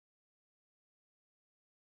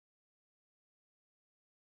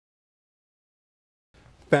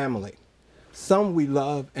family. Some we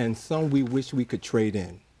love and some we wish we could trade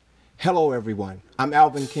in. Hello everyone, I'm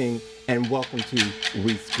Alvin King and welcome to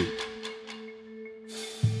We Speak.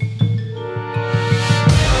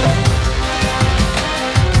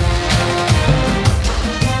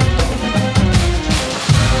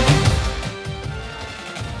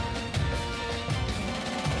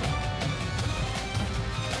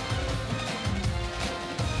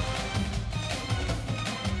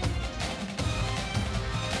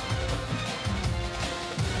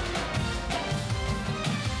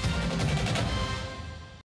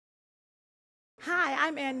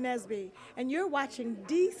 I'm Ann Nesby, and you're watching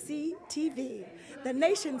DCTV, the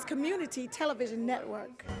nation's community television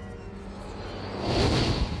network.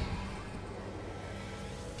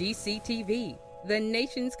 DCTV, the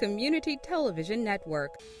nation's community television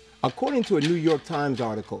network. According to a New York Times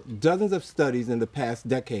article, dozens of studies in the past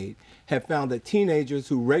decade have found that teenagers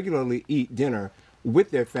who regularly eat dinner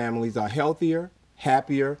with their families are healthier,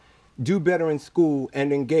 happier, do better in school,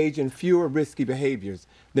 and engage in fewer risky behaviors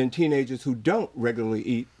than teenagers who don't regularly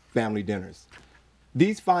eat family dinners.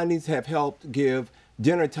 These findings have helped give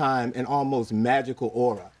dinner time an almost magical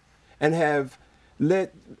aura and have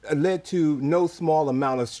led to no small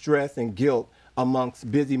amount of stress and guilt amongst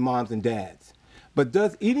busy moms and dads. But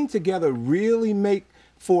does eating together really make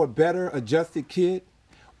for a better adjusted kid?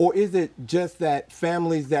 Or is it just that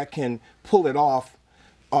families that can pull off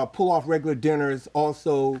regular dinners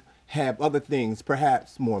also have other things,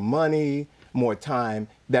 perhaps more money, more time,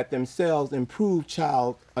 that themselves improve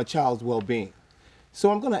a child's well-being? So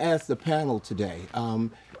I'm going to ask the panel today,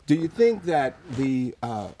 do you think that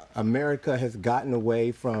America has gotten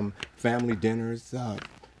away from family dinners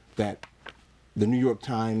that the New York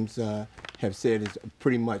Times have said is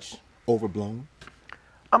pretty much overblown?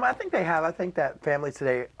 I think they have. I think that families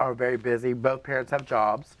today are very busy. Both parents have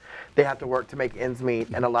jobs. They have to work to make ends meet,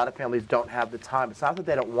 and a lot of families don't have the time. It's not that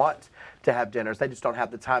they don't want to have dinners. They just don't have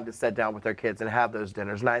the time to sit down with their kids and have those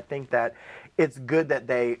dinners. And I think that it's good that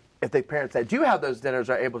if the parents that do have those dinners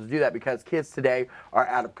are able to do that, because kids today are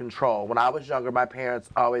out of control. When I was younger, my parents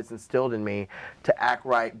always instilled in me to act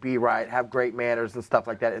right, be right, have great manners and stuff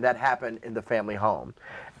like that, and that happened in the family home.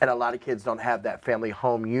 And a lot of kids don't have that family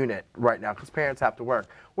home unit right now because parents have to work.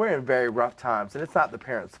 We're in very rough times, and it's not the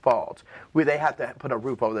parents' fault. They have to put a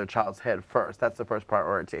roof over their child's head first. That's the first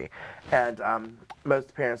priority. And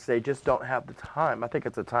most parents today just don't have the time. I think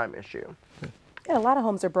it's a time issue. Yeah, a lot of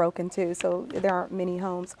homes are broken too, so there aren't many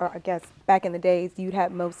homes, or I guess back in the days, you'd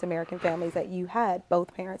have most American families that you had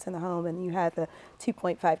both parents in the home and you had the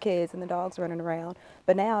 2.5 kids and the dogs running around.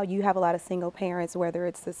 But now you have a lot of single parents, whether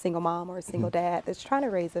it's a single mom or a single dad that's trying to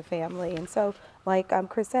raise a family. And so, like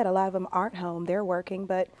Chris said, a lot of them aren't home, they're working,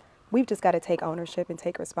 but we've just got to take ownership and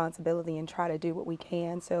take responsibility and try to do what we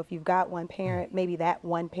can. So if you've got one parent, maybe that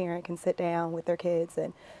one parent can sit down with their kids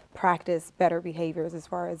and practice better behaviors as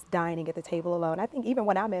far as dining at the table alone. I think even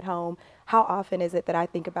when I'm at home, how often is it that I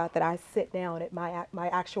think about that I sit down at my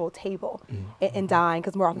actual table and dine?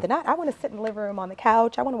 Because more often than not, I want to sit in the living room on the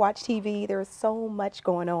couch. I want to watch TV. There's so much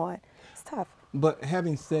going on. It's tough. But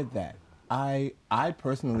having said that, I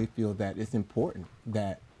personally feel that it's important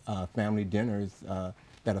that family dinners,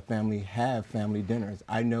 that a family have family dinners.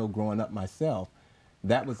 I know growing up myself,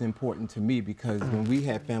 that was important to me because when we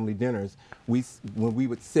had family dinners, when we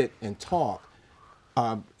would sit and talk,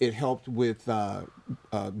 it helped with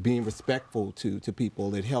being respectful to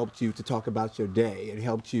people. It helped you to talk about your day. It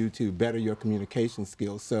helped you to better your communication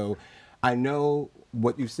skills. So I know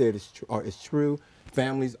what you said is true.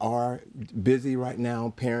 Families are busy right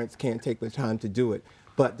now. Parents can't take the time to do it.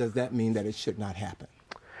 But does that mean that it should not happen?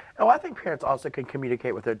 Oh, I think parents also can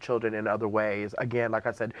communicate with their children in other ways. Again, like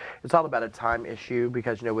I said, it's all about a time issue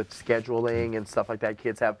because, with scheduling and stuff like that,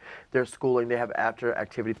 kids have their schooling, they have after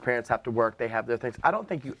activities, parents have to work, they have their things. I don't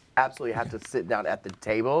think you absolutely have to sit down at the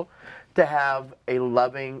table to have a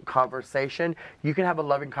loving conversation. You can have a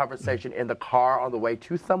loving conversation in the car on the way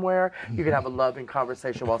to somewhere. You can have a loving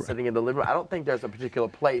conversation while sitting in the living room. I don't think there's a particular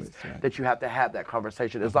place that you have to have that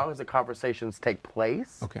conversation. As long as the conversations take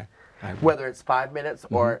place. Okay. Whether it's 5 minutes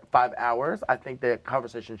or 5 hours, I think the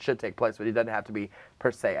conversation should take place, but it doesn't have to be per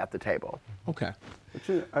se at the table. Okay.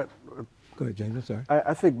 Go ahead, James. I'm sorry.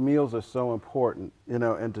 I think meals are so important,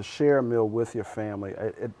 and to share a meal with your family.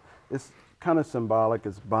 It's kind of symbolic.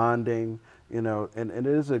 It's bonding, and it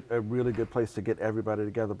is a really good place to get everybody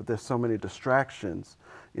together. But there's so many distractions,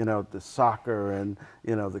 the soccer and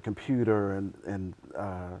the computer and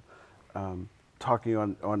talking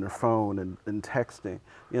on their phone and texting,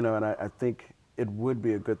 and I think it would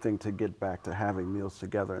be a good thing to get back to having meals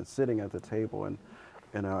together and sitting at the table, and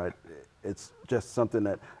it's just something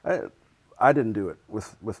that I didn't do it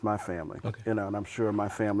with my family, Okay. you know, and I'm sure my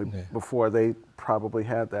family Okay. before they probably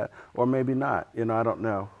had that, or maybe not, you know, I don't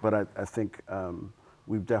know, but I think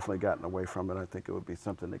we've definitely gotten away from it. I think it would be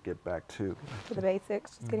something to get back to. To the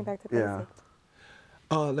basics, just getting back to Yeah. basics.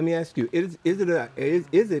 Let me ask you: is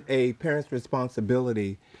it a parent's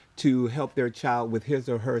responsibility to help their child with his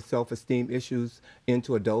or her self-esteem issues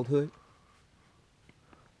into adulthood?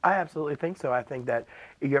 I absolutely think so. I think that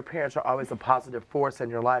your parents are always a positive force in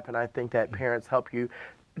your life, and I think that parents help you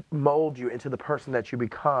mold you into the person that you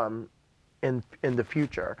become in the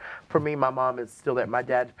future. For me, my mom is still there. My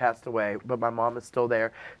dad passed away, but my mom is still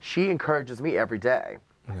there. She encourages me every day.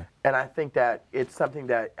 Okay. And I think that it's something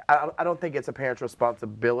that, I don't think it's a parent's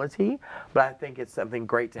responsibility, but I think it's something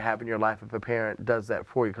great to have in your life if a parent does that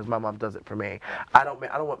for you, because my mom does it for me. I don't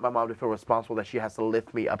want my mom to feel responsible that she has to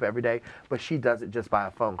lift me up every day, but she does it just by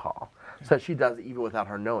a phone call. Okay. So she does it even without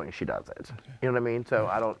her knowing she does it. Okay. You know what I mean?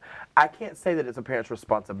 So I can't say that it's a parent's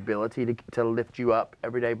responsibility to lift you up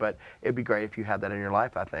every day, but it'd be great if you had that in your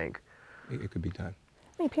life, I think. It could be done.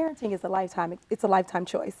 I mean, parenting is a lifetime. It's a lifetime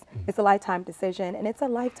choice. It's a lifetime decision, and it's a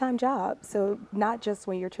lifetime job. So not just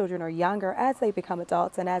when your children are younger, as they become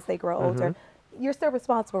adults and as they grow older, you're still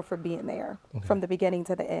responsible for being there from the beginning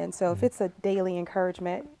to the end. So if it's a daily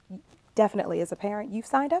encouragement, definitely as a parent, you've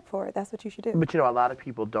signed up for it. That's what you should do. But you know, a lot of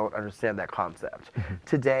people don't understand that concept.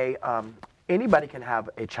 Today, anybody can have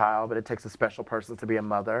a child, but it takes a special person to be a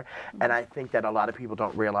mother. And I think that a lot of people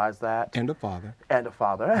don't realize that. And a father. And a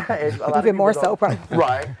father. A lot Even more so, don't- probably.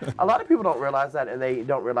 Right. A lot of people don't realize that, and they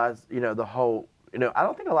don't realize, you know, the whole, you know, I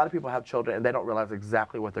don't think a lot of people have children and they don't realize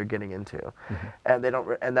exactly what they're getting into. And they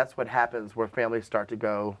don't, and that's what happens where families start to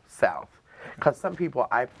go south. Because some people,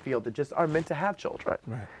 I feel, that just aren't meant to have children.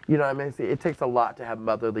 Right. You know what I mean? See, it takes a lot to have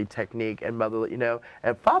motherly technique and motherly, you know,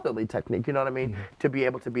 and fatherly technique, you know what I mean? To be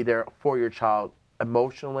able to be there for your child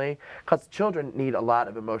emotionally. Because children need a lot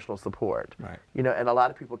of emotional support. Right. You know, and a lot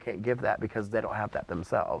of people can't give that because they don't have that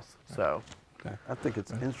themselves. Right. So. Okay. I think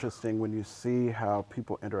it's interesting when you see how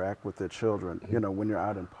people interact with their children, you know, when you're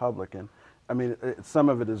out in public. And I mean, some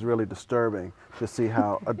of it is really disturbing to see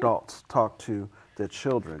how adults talk to their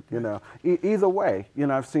children, you know. Either way, you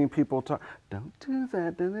know, I've seen people talk, don't do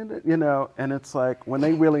that, you know, and it's like when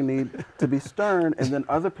they really need to be stern, and then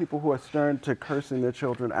other people who are stern to cursing their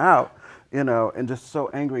children out, you know, and just so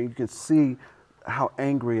angry. You can see how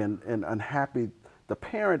angry and unhappy the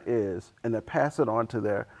parent is, and they pass it on to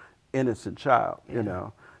their innocent child, you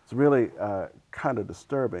know. It's really kind of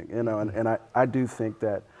disturbing, you know, and I do think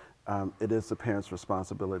that it is the parent's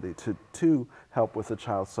responsibility to help with the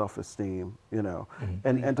child's self-esteem, you know,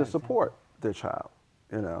 and to support their child,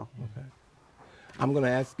 you know. Okay. I'm going to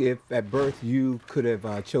ask if at birth you could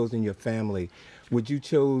have chosen your family. Would you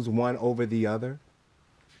choose one over the other?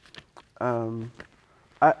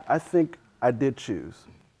 I think I did choose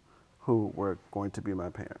who were going to be my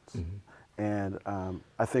parents. And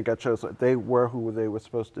I think I chose, they were who they were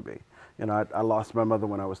supposed to be. You know, I lost my mother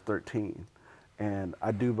when I was 13. And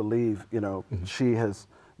I do believe, you know, she has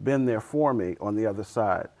been there for me on the other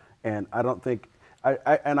side. And I don't think,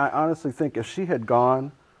 I honestly think if she had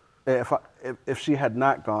gone, if she had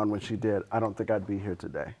not gone when she did, I don't think I'd be here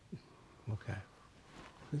today. Okay.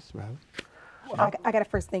 This is Riley. I got to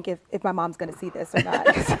first think if my mom's going to see this or not.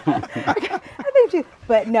 I think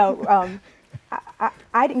but no,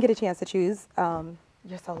 I didn't get a chance to choose.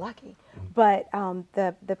 You're so lucky. But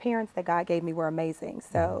the parents that God gave me were amazing.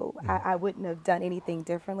 So I wouldn't have done anything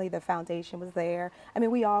differently. The foundation was there. I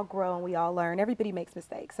mean, we all grow and we all learn. Everybody makes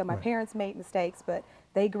mistakes. So my parents made mistakes, but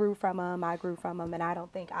they grew from them. I grew from them. And I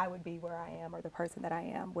don't think I would be where I am or the person that I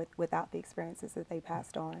am without the experiences that they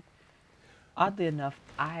passed on. Oddly enough,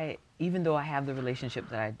 even though I have the relationship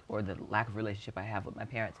or the lack of relationship I have with my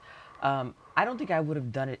parents, I don't think I would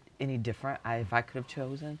have done it any different if I could have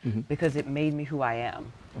chosen, because it made me who I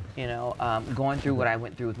am. You know, going through what I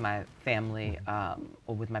went through with my family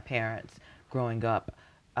or with my parents growing up,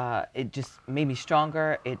 it just made me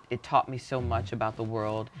stronger. It taught me so much about the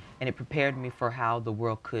world, and it prepared me for how the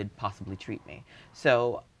world could possibly treat me.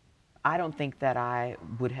 So I don't think that I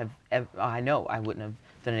would have, I know I wouldn't have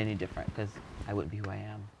done it any different, because I wouldn't be who I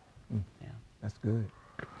am. Yeah. That's good.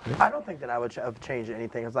 I don't think that I would have changed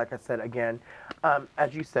anything. It's like I said, again,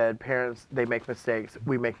 as you said, parents, they make mistakes.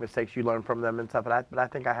 We make mistakes. You learn from them and stuff. But I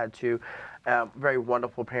think I had two very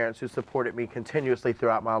wonderful parents who supported me continuously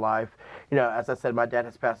throughout my life. You know, as I said, my dad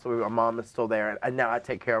has passed away. My mom is still there, and now I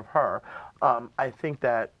take care of her. I think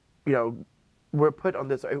that, you know, we're put on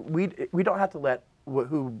this. We don't have to let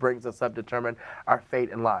who brings us up determine our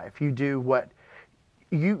fate in life. You do what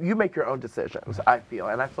you make your own decisions. I feel,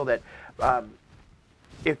 and I feel that.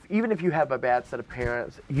 Even if you have a bad set of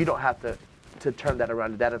parents, you don't have to to turn that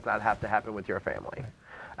around. That does not have to happen with your family.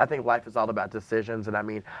 I think life is all about decisions, and I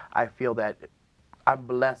mean, I feel that I'm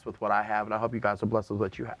blessed with what I have, and I hope you guys are blessed with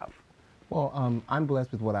what you have. Well, I'm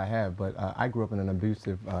blessed with what I have, but I grew up in an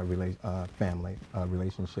abusive family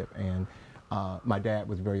relationship, and my dad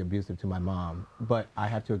was very abusive to my mom. But I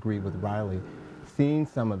have to agree with Riley. Seeing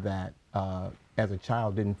some of that as a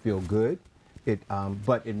child didn't feel good,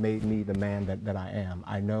 but it made me the man that I am.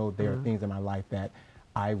 I know there are things in my life that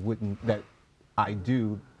I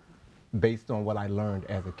do based on what I learned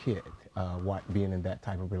as a kid, being in that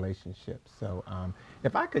type of relationship. So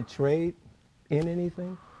if I could trade in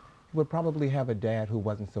anything, would probably have a dad who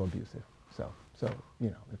wasn't so abusive. So you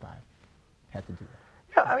know, if I had to do that.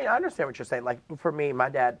 Yeah, I mean, I understand what you're saying. Like for me, my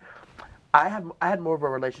dad, I had more of a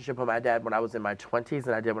relationship with my dad when I was in my 20s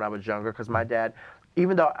than I did when I was younger. Because my dad,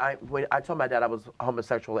 even though when I told my dad I was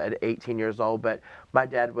homosexual at 18 years old, but my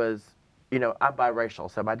dad was, you know, I'm biracial,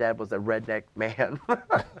 so my dad was a redneck man.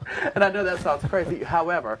 And I know that sounds crazy.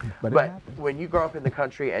 However, but when you grow up in the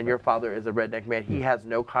country and your father is a redneck man, he has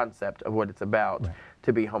no concept of what it's about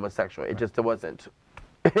to be homosexual. It just wasn't.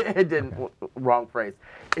 It didn't. Wrong phrase.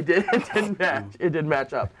 It didn't match. It didn't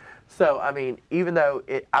match up. So I mean, even though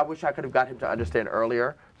I wish I could have got him to understand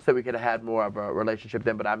earlier, so we could have had more of a relationship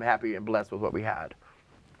then. But I'm happy and blessed with what we had.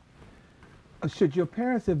 Should your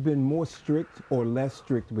parents have been more strict or less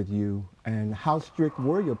strict with you? And how strict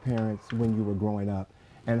were your parents when you were growing up?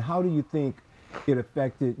 And how do you think it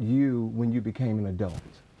affected you when you became an adult?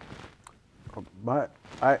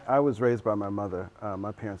 I was raised by my mother.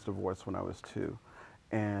 My parents divorced when I was 2.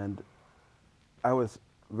 And I was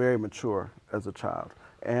very mature as a child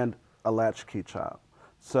and a latchkey child.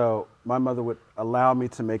 So my mother would allow me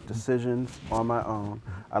to make decisions on my own.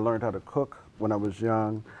 I learned how to cook when I was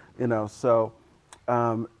young, you know, so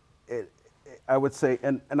I would say,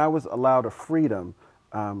 and I was allowed a freedom.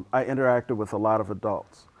 I interacted with a lot of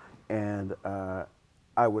adults, and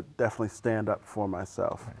I would definitely stand up for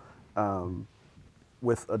myself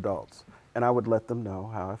with adults, and I would let them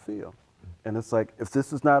know how I feel. And it's like, if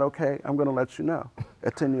this is not okay, I'm going to let you know.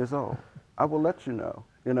 At 10 years old, I will let you know.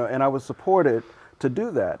 You know, and I was supported to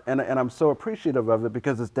do that, and I'm so appreciative of it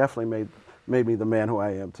because it's definitely made me the man who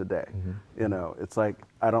I am today. You know, it's like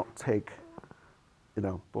I don't take, you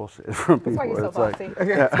know, bullshit from people. That's why you're so bossy.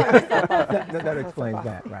 That explains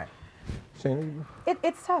that, right? Shaina?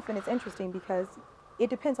 It's tough and it's interesting because it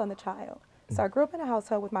depends on the child. So I grew up in a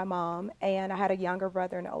household with my mom, and I had a younger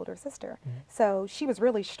brother and an older sister. So she was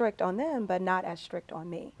really strict on them, but not as strict on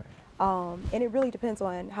me. And it really depends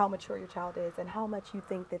on how mature your child is and how much you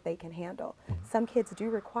think that they can handle. Some kids do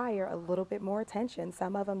require a little bit more attention.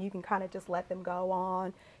 Some of them you can kind of just let them go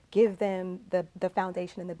on, give them the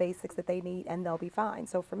foundation and the basics that they need, and they'll be fine.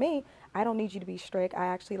 So for me, I don't need you to be strict. I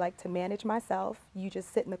actually like to manage myself. You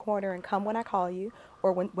just sit in the corner and come when I call you,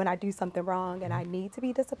 or when I do something wrong and I need to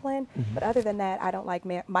be disciplined. But other than that, I don't like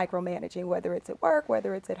micromanaging, whether it's at work,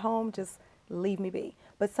 whether it's at home, just leave me be.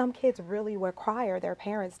 But some kids really require their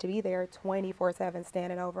parents to be there 24/7,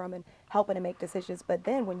 standing over them and helping to make decisions. But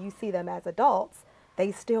then when you see them as adults,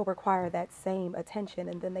 they still require that same attention,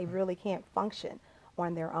 and then they really can't function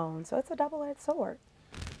on their own. So it's a double-edged sword.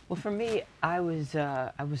 Well, for me, I was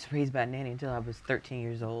raised by a nanny until I was 13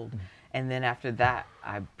 years old. And then after that,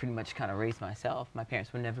 I pretty much kind of raised myself. My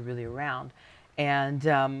parents were never really around.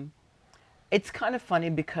 And it's kind of funny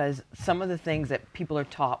because some of the things that people are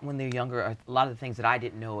taught when they're younger are a lot of the things that I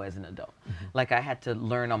didn't know as an adult. Like I had to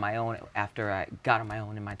learn on my own after I got on my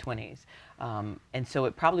own in my 20s. And so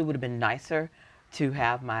it probably would have been nicer to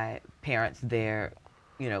have my parents there,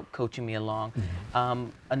 you know, coaching me along.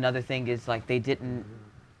 Another thing is like they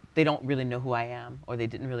don't really know who I am, or they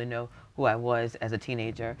didn't really know who I was as a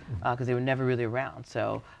teenager because they were never really around.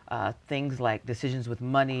 So things like decisions with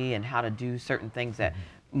money and how to do certain things that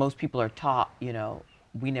most people are taught, you know,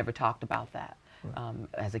 we never talked about that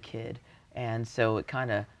as a kid. And so it kind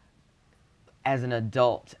of, as an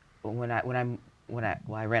adult, when I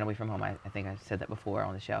ran away from home, I think I said that before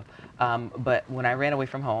on the show, but when I ran away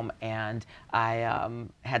from home and I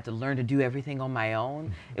had to learn to do everything on my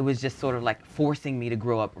own, it was just sort of like forcing me to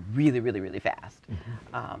grow up really, really, really fast.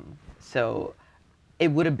 So it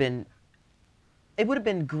would have been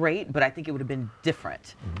great, but I think it would have been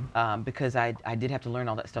different because I did have to learn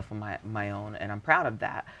all that stuff on my own, and I'm proud of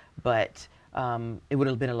that, but it would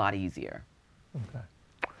have been a lot easier. Okay.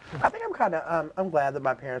 I think I'm glad that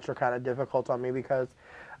my parents were kind of difficult on me because,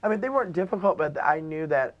 I mean, they weren't difficult, but I knew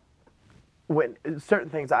that when certain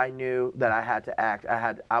things I knew that I had to act,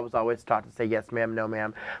 I was always taught to say yes ma'am, no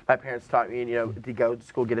ma'am. My parents taught me, to go to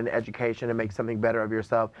school, get an education, and make something better of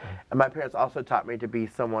yourself. And my parents also taught me to be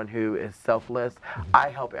someone who is selfless. I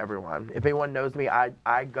help everyone. If anyone knows me,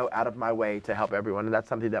 I go out of my way to help everyone, and that's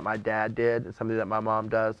something that my dad did, and something that my mom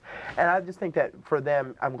does. And I just think that for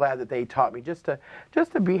them, I'm glad that they taught me just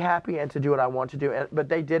to be happy and to do what I want to do. But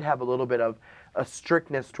they did have a little bit of a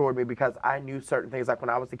strictness toward me because I knew certain things. Like when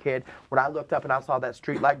I was a kid, when I looked up and I saw that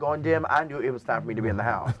street light going dim, I knew it was time for me to be in the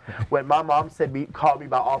house. When my mom called me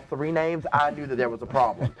by all 3 names, I knew that there was a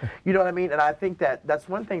problem. You know what I mean? And I think that that's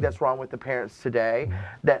one thing that's wrong with the parents today,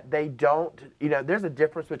 that they don't, there's a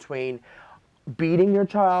difference between beating your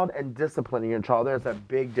child and disciplining your child. There's a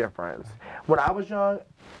big difference. When I was young,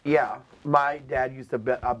 yeah, my dad used a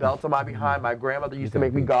belt on my behind. My grandmother used to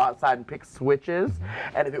make me go outside and pick switches,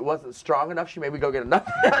 and if it wasn't strong enough, she made me go get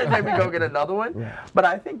another one. Right. But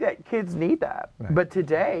I think that kids need that. Right. But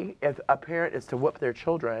today, if a parent is to whoop their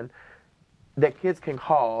children, that kids can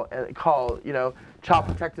call Child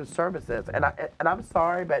Protective Services. And I'm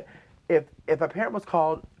sorry, but if a parent was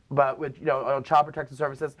called with on Child Protective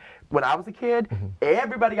Services, when I was a kid,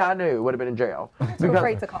 everybody I knew would have been in jail. Too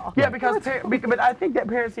afraid to call. Yeah, but I think that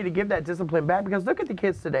parents need to give that discipline back, because look at the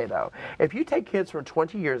kids today, though. If you take kids from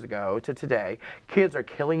 20 years ago to today, kids are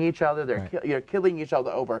killing each other. They're killing each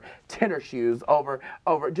other over tennis shoes, over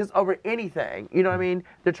anything. You know what I mean?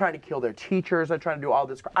 They're trying to kill their teachers. They're trying to do all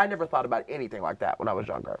this. I never thought about anything like that when I was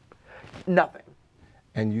younger. Nothing.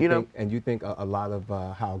 And you think a lot of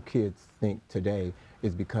how kids think today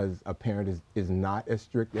is because a parent is not as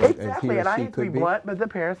strict as he or she could be? Exactly, and I hate to be blunt, but the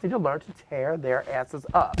parents need to learn to tear their asses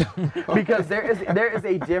up. Because there is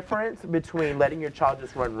a difference between letting your child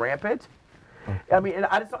just run rampant. Okay. I mean, and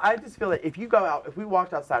I just feel that if we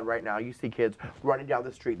walked outside right now, you see kids running down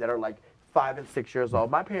the street that are like 5 and 6 years old.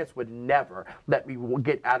 My parents would never let me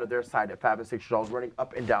get out of their sight at 5 and 6 years old running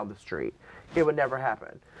up and down the street. It would never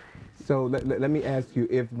happen. So let me ask you,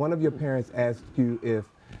 if one of your parents asked you if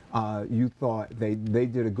you thought they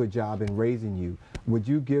did a good job in raising you, would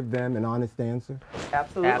you give them an honest answer?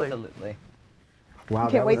 Absolutely. Absolutely. Wow,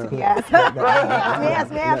 can't wait to be asked.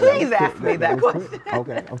 Please ask me that question.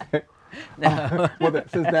 Okay. Well,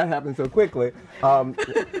 since that happened so quickly,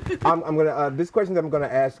 this question that I'm gonna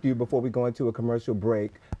ask you before we go into a commercial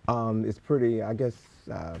break is pretty, I guess.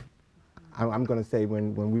 I'm going to say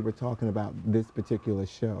when we were talking about this particular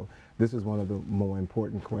show, this is one of the more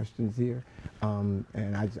important questions here, and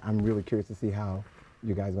I'm really curious to see how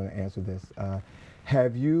you guys are going to answer this.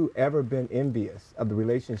 Have you ever been envious of the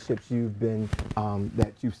relationships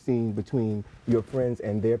that you've seen between your friends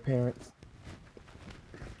and their parents?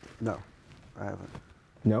 No, I haven't.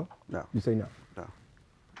 No? No. You say no? No.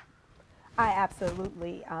 I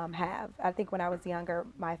absolutely have. I think when I was younger,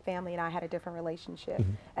 my family and I had a different relationship.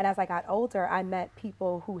 And as I got older, I met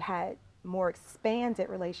people who had more expanded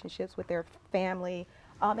relationships with their family,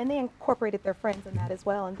 and they incorporated their friends in that as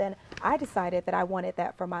well. And then I decided that I wanted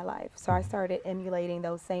that for my life. So I started emulating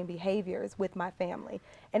those same behaviors with my family.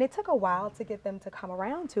 And it took a while to get them to come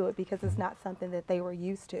around to it, because it's not something that they were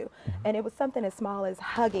used to. And it was something as small as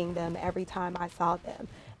hugging them every time I saw them.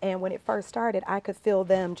 And when it first started, I could feel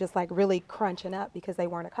them just like really crunching up because they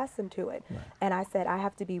weren't accustomed to it. Right. And I said, I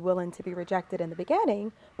have to be willing to be rejected in the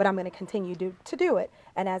beginning, but I'm going to continue to do it.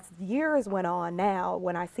 And as years went on, now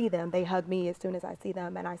when I see them, they hug me as soon as I see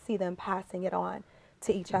them, and I see them passing it on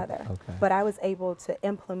to each other. Okay. But I was able to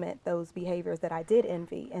implement those behaviors that I did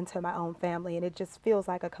envy into my own family, and it just feels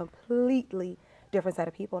like a completely different set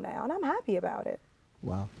of people now, and I'm happy about it.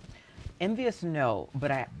 Wow. Envious, no,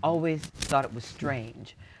 but I always thought it was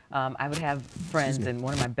strange. I would have friends, and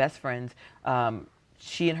one of my best friends,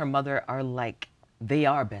 she and her mother are like, they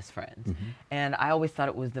are best friends. And I always thought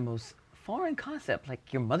it was the most foreign concept, like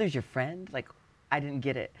your mother's your friend, like I didn't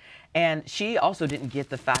get it. And she also didn't get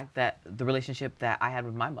the fact that the relationship that I had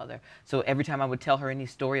with my mother. So every time I would tell her any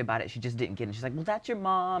story about it, she just didn't get it. She's like, well, that's your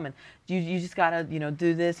mom, and you just gotta,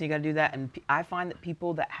 do this and you gotta do that. And I find that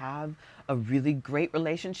people that have a really great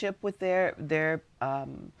relationship with their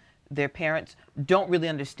parents don't really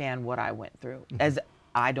understand what I went through, as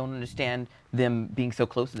I don't understand them being so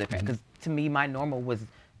close to their parents. Because to me, my normal was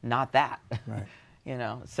not that. Right.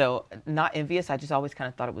 So not envious. I just always kind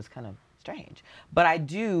of thought it was kind of strange. But I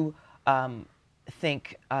do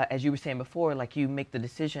think, as you were saying before, like you make the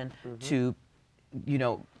decision to,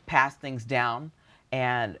 pass things down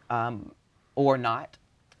and or not.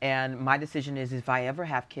 And my decision is, if I ever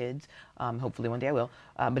have kids, hopefully one day I will,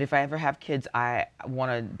 but if I ever have kids, I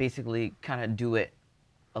want to basically kind of do it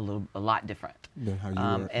a lot different than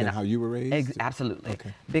how you were raised. Absolutely.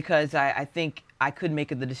 Okay. Because I think I could make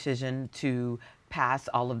the decision to pass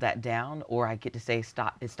all of that down, or I get to say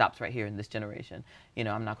stop. It stops right here in this generation. You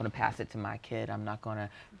know, I'm not going to pass it to my kid. I'm not going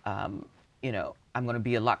to, you know, I'm going to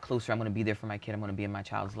be a lot closer. I'm going to be there for my kid. I'm going to be in my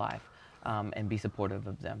child's life, and be supportive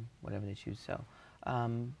of them, whatever they choose. So,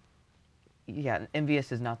 yeah,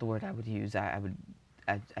 envious is not the word I would use. I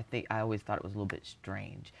think I always thought it was a little bit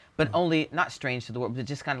strange, but only not strange to the world, but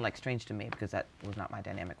just kind of like strange to me because that was not my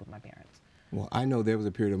dynamic with my parents. Well, I know there was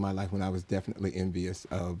a period of my life when I was definitely envious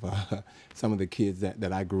of some of the kids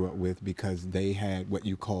that I grew up with because they had what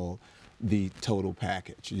you call the total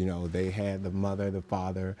package. You know, they had the mother, the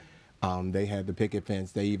father, they had the picket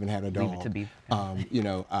fence, they even had a dog. Leave it to be. You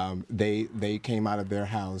know, they came out of their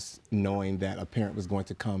house knowing that a parent was going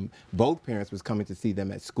to come, both parents was coming to see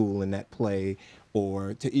them at school in that play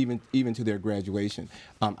or to even to their graduation.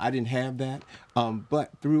 I didn't have that,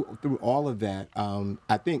 but through all of that,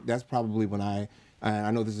 I think that's probably when I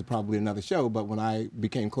know this is probably another show, but when I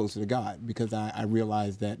became closer to God, because I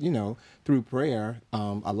realized that, you know, through prayer,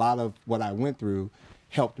 a lot of what I went through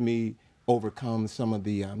helped me overcome some of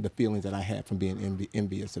the feelings that I had from being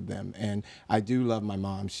envious of them. And I do love my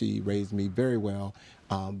mom. She raised me very well,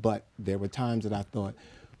 but there were times that I thought,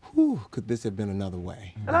 whew, could this have been another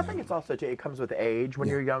way? And I think it's also too, it comes with age. When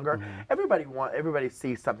you're younger, everybody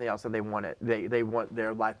sees something else and they want it. They want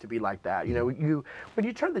their life to be like that. You know, when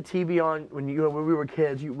you turn the TV on, when we were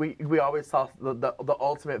kids, we always saw the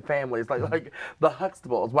ultimate families, like the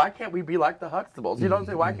Huxtables. Why can't we be like the Huxtables? You know what I'm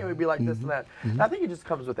saying? Why can't we be like this and that? And I think it just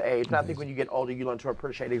comes with age. And I think when you get older, you learn to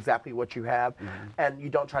appreciate exactly what you have, and you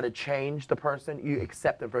don't try to change the person. You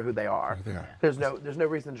accept them for who they are. There's no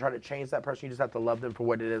reason to try to change that person. You just have to love them for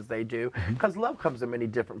what it is they do, because love comes in many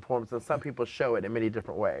different forms, and some people show it in many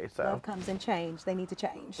different ways. So love comes in change. They need to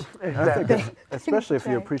change. Exactly. Especially if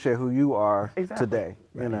you appreciate who you are today,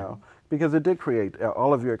 you know, because it did create,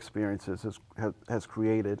 all of your experiences has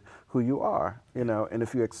created who you are, you know, and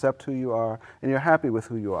if you accept who you are and you're happy with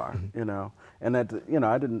who you are, you know, and that, you know,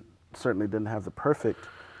 I certainly didn't have the perfect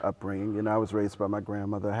upbringing. You know, I was raised by my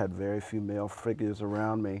grandmother. I had very few male figures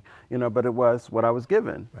around me, you know, but it was what I was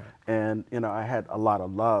given. And, you know, I had a lot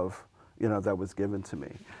of love, you know, that was given to me.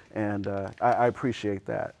 And I appreciate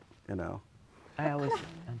that, you know.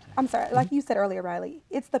 I'm sorry, like you said earlier, Riley,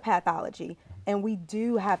 it's the pathology. And we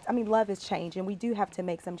do have, I mean, love is change, and we do have to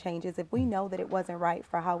make some changes. If we know that it wasn't right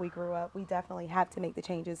for how we grew up, we definitely have to make the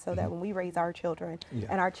changes so that when we raise our children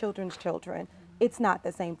and our children's children, it's not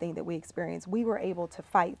the same thing that we experienced. We were able to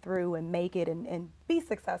fight through and make it and be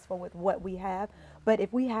successful with what we have. But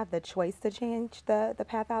if we have the choice to change the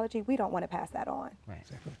pathology, we don't want to pass that on. Right.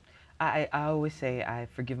 Exactly. I always say I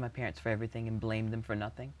forgive my parents for everything and blame them for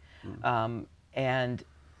nothing. And,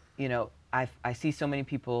 you know, I see so many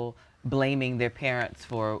people blaming their parents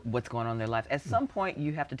for what's going on in their lives. At some point,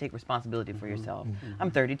 you have to take responsibility for yourself. I'm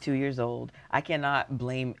 32 years old. I cannot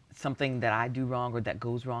blame something that I do wrong or that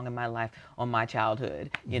goes wrong in my life on my childhood,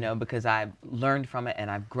 you know, because I've learned from it and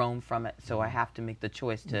I've grown from it. So I have to make the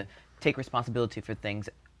choice to take responsibility for things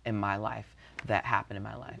in my life that happen in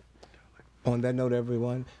my life. On that note,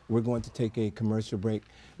 everyone, we're going to take a commercial break.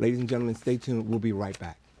 Ladies and gentlemen, stay tuned. We'll be right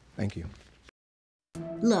back. Thank you.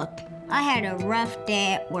 Look, I had a rough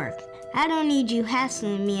day at work. I don't need you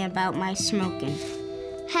hassling me about my smoking.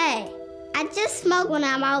 Hey, I just smoke when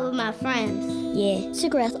I'm out with my friends. Yeah,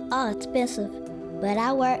 cigarettes are expensive, but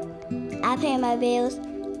I work, I pay my bills,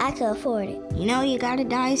 I can afford it. You know, you gotta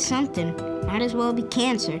die something. Might as well be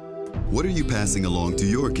cancer. What are you passing along to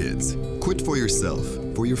your kids? Quit for yourself,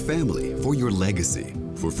 for your family, for your legacy.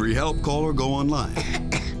 For free help, call or go online.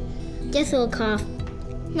 Just a little cough.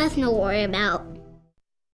 Nothing to worry about.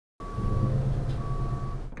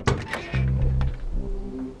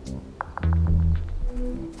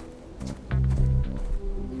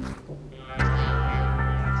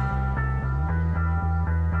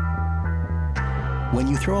 When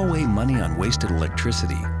you throw away money on wasted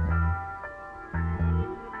electricity,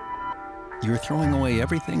 you're throwing away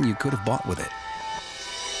everything you could have bought with it.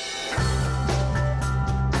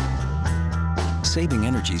 Saving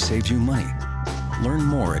energy saves you money. Learn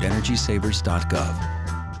more at EnergySavers.gov.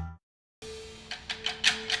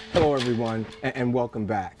 Hello, everyone, and welcome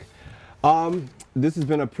back. This has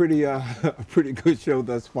been a pretty good show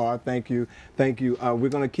thus far. Thank you. We're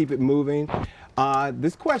going to keep it moving.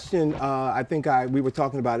 This question, I think we were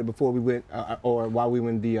talking about it before we went, or while we were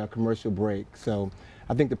in the commercial break. So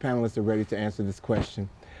I think the panelists are ready to answer this question.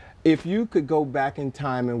 If you could go back in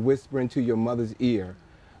time and whisper into your mother's ear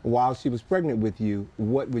while she was pregnant with you,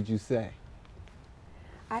 what would you say?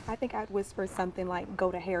 I think I'd whisper something like,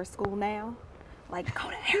 go to hair school now. like, go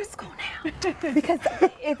to hair school now. Because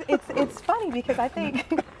it's funny because I think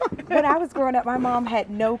when I was growing up, my mom had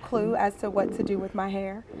no clue as to what to do with my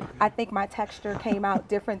hair. I think my texture came out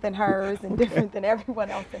different than hers and different than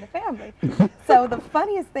everyone else in the family. So the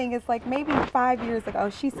funniest thing is, like, maybe 5 years ago,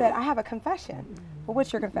 she said, I have a confession. Well,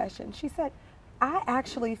 what's your confession? She said, I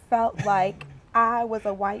actually felt like I was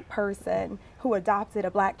a white person who adopted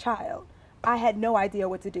a black child. I had no idea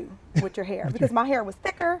what to do with your hair because my hair was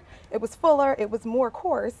thicker, it was fuller, it was more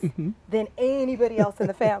coarse than anybody else in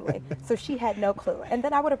the family. So she had no clue. And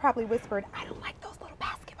then I would have probably whispered, I don't like those little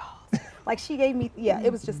basketballs. Like she gave me, yeah,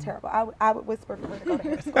 it was just terrible. I would whisper for her to go to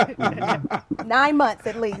hair school. 9 months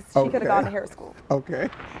at least, she could have gone to hair school. Okay.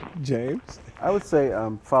 James? I would say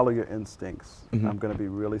follow your instincts. I'm going to be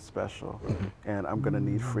really special, and I'm going to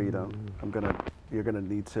need freedom. You're going to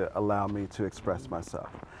need to allow me to express myself,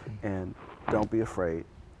 and don't be afraid.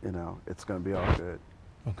 You know, it's going to be all good.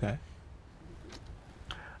 Okay.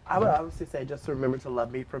 I would obviously say just remember to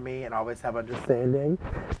love me for me and always have understanding,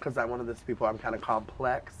 because I'm one of those people, I'm kind of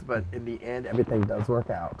complex, but in the end, everything does work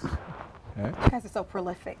out. Okay. You guys are so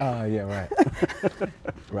prolific. Yeah, right.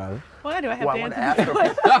 Riley? Why do I have Well, to I want answer to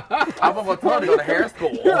this? ask her. I'm going to tell her to go to hair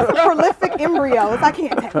school. Prolific embryos. I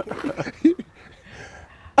can't take it.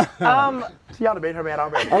 She ought to made her mad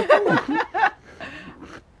already.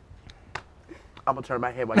 I'm going to turn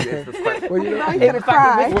my head while you answer this question. Well, you know, If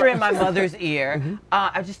I could whisper in my mother's ear,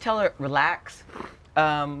 I just tell her, relax.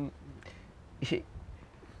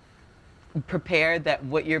 Prepare that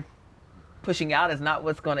what you're pushing out is not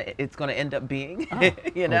what's it's gonna end up being.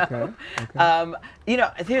 You know. Okay. Okay. You know,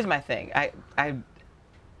 here's my thing. I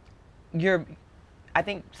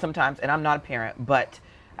think sometimes, and I'm not a parent, but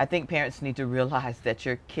I think parents need to realize that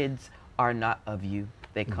your kids are not of you;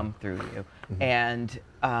 they come through you. And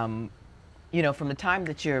you know, from the time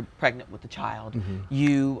that you're pregnant with a child,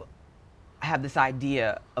 you have this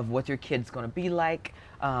idea of what your kid's going to be like,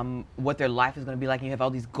 what their life is going to be like, and you have all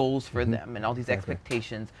these goals for them and all these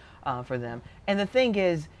expectations for them. And the thing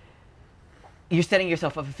is, you're setting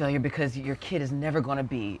yourself up for failure because your kid is never going to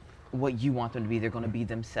be what you want them to be. They're going to be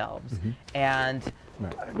themselves. And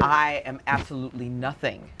I am absolutely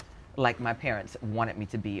nothing like my parents wanted me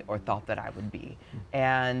to be or thought that I would be.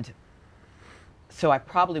 And so I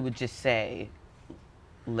probably would just say,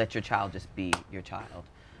 let your child just be your child,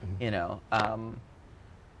 you know.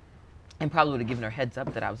 And probably would have given her heads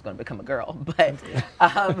up that I was going to become a girl. But,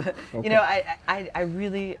 you know, I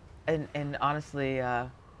really, and honestly, I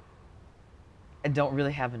don't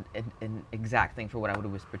really have an exact thing for what I would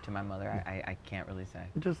have whispered to my mother. I can't really say.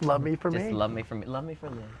 Just love me for me. Just love me for me. Love me for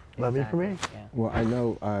Lynn. Love me for me. Yeah. Well, I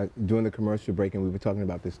know during the commercial break, and we were talking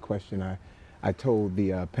about this question, I told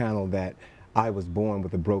the panel that I was born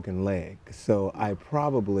with a broken leg. So I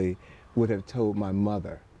probably would have told my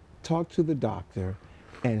mother, talk to the doctor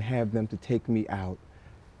and have them to take me out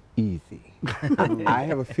easy. I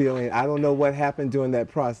have a feeling, I don't know what happened during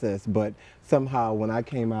that process, but somehow when I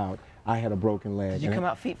came out, I had a broken leg. Did you come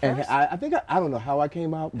out feet and first? I think, I don't know how I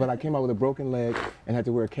came out, but I came out with a broken leg and had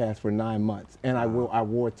to wear a cast for 9 months. And I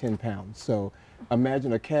wore 10 pounds. So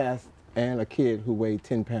imagine a cast and a kid who weighed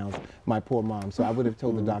 10 pounds, my poor mom. So I would have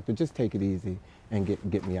told the doctor, just take it easy and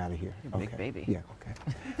get me out of here. You're a big baby. Yeah,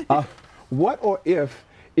 okay. What or if,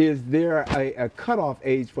 is there a cutoff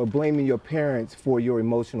age for blaming your parents for your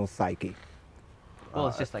emotional psyche? Well,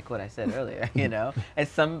 it's just like what I said earlier, you know. At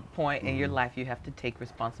some point in your life, you have to take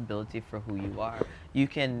responsibility for who you are. You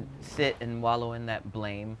can sit and wallow in that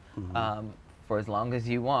blame for as long as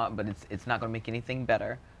you want, but it's not going to make anything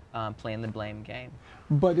better playing the blame game.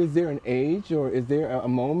 But is there an age, or is there a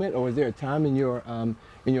moment, or is there a time in your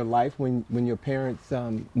life when your parents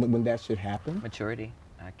when that should happen? Maturity.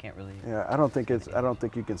 I can't really. Yeah, I don't think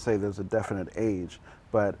you can say there's a definite age,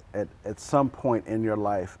 but at some point in your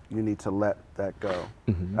life, you need to let that go.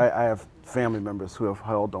 I have family members who have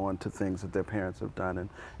held on to things that their parents have done,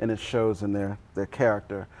 and it shows in their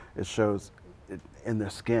character. It shows in their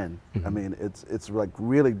skin. I mean, it's like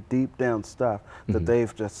really deep down stuff that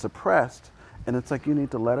they've just suppressed, and it's like you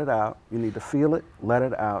need to let it out. You need to feel it, let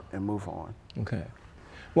it out, and move on. Okay.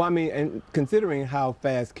 Well, I mean, and considering how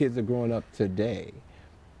fast kids are growing up today,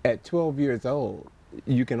 at 12 years old,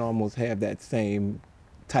 you can almost have that same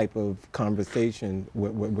type of conversation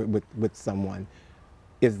with someone.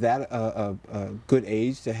 Is that a good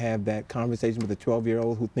age to have that conversation with a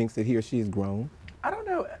 12-year-old who thinks that he or she is grown? I don't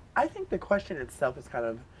know. I think the question itself is kind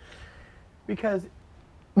of, because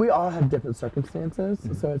we all have different circumstances,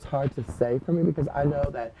 so it's hard to say for me, because I know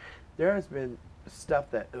that there has been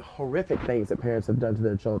horrific things that parents have done to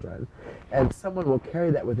their children, and someone will carry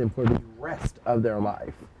that with them for the rest of their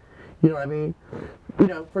life. You know what I mean? You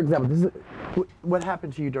know, for example, this is what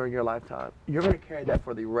happened to you during your lifetime. You're going to carry that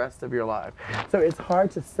for the rest of your life. So it's hard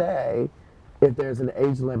to say if there's an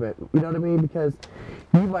age limit. You know what I mean? Because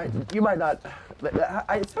you might not.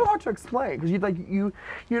 It's so hard to explain because you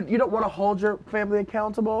don't want to hold your family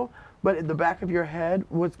accountable, but in the back of your head,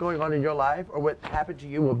 what's going on in your life or what happened to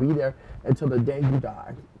you will be there until the day you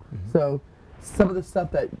die. So some of the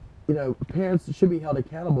stuff that, you know, parents should be held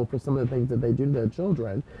accountable for some of the things that they do to their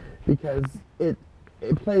children, because it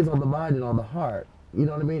plays on the mind and on the heart. You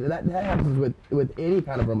know what I mean? And that happens with any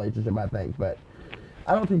kind of relationship, I think. But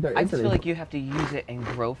I don't think there is. I just feel like you have to use it and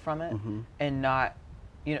grow from it, and not,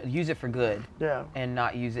 you know, use it for good. Yeah. And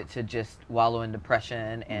not use it to just wallow in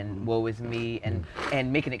depression and woe is me and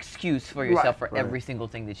make an excuse for yourself for every single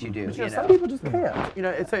thing that you do. But, you know, know? some people just can't. You know,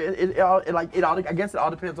 I guess it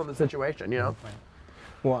all depends on the situation. You know.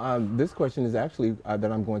 Well, this question is actually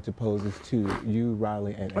that I'm going to pose is to you,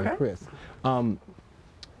 Riley, and Chris.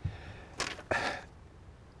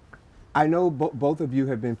 I know both of you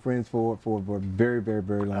have been friends for a very, very,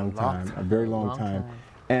 very long time, a very long time.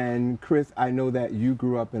 And Chris, I know that you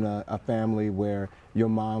grew up in a family where your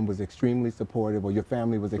mom was extremely supportive, or your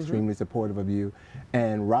family was extremely supportive of you.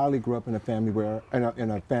 And Riley grew up in a family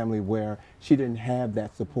where she didn't have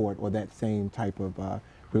that support or that same type of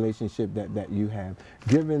relationship that you have.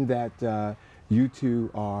 Given that you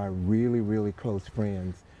two are really, really close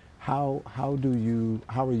friends, how are you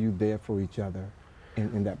there for each other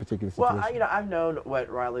in that particular situation? Well, you know, I've known what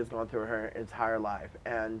Riley's gone through her entire life,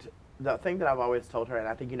 and the thing that I've always told her, and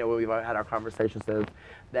I think, you know, when we've had our conversations, is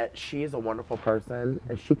that she's a wonderful person,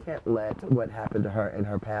 and she can't let what happened to her in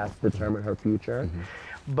her past determine her future.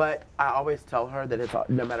 But I always tell her that it's,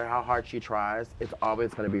 no matter how hard she tries, it's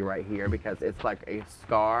always going to be right here, because it's like a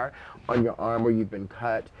scar on your arm where you've been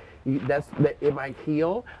cut. It might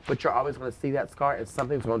heal, but you're always going to see that scar, and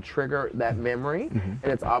something's going to trigger that memory, and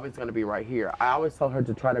it's always going to be right here. I always tell her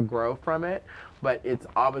to try to grow from it, but it's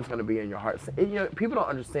always going to be in your heart. So, you know, people don't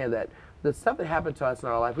understand that the stuff that happened to us in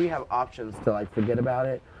our life, we have options to like forget about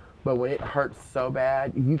it, but when it hurts so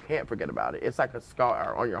bad, you can't forget about it. It's like a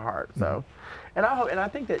scar on your heart. So, and I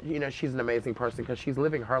think that, you know, she's an amazing person because she's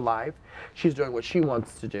living her life. She's doing what she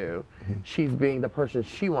wants to do. She's being the person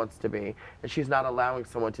she wants to be, and she's not allowing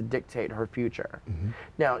someone to dictate her future.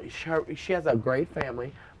 Now, she has a great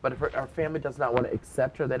family, but if her family does not want to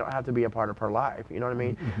accept her, they don't have to be a part of her life. You know what I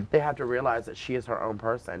mean? They have to realize that she is her own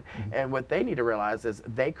person. And what they need to realize is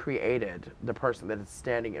they created the person that is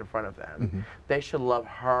standing in front of them. They should love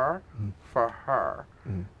her for her.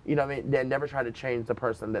 You know what I mean? They never try to change the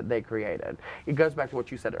person that they created. It goes back to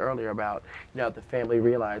what you said earlier about, you know, the family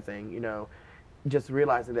realizing, you know, just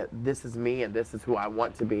realizing that this is me and this is who I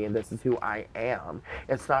want to be and this is who I am.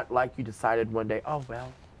 It's not like you decided one day, oh,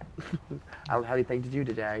 well, I don't have anything to do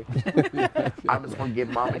today. I'm just going to give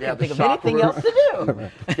mom and dad the shop room. Else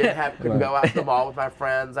to do. Couldn't go out to the mall with my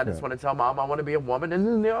friends. I just want to tell mom I want to be a woman and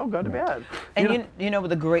then, you know, go to bed. And you know,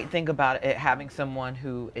 the great thing about it, having someone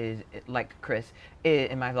who is like Chris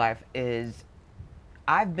in my life, is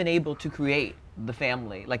I've been able to create the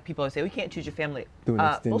family. Like people always say, we can't choose your family.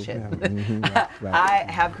 Bullshit. I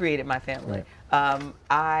have created my family.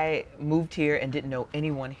 I moved here and didn't know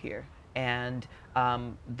anyone here. And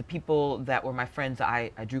the people that were my friends,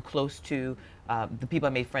 I drew close to. The people I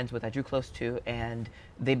made friends with, I drew close to, and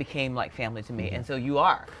they became like family to me. And so you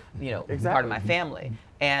are, you know, part of my family.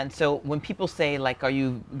 And so when people say, like, are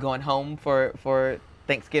you going home for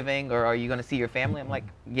Thanksgiving, or are you going to see your family? I'm like,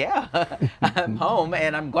 yeah, I'm home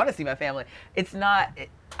and I'm going to see my family. It's not,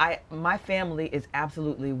 my family is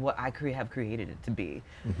absolutely what I have created it to be.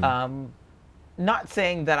 Not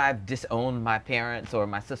saying that I've disowned my parents or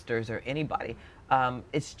my sisters or anybody.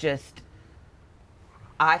 It's just,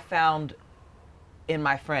 I found in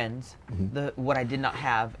my friends what I did not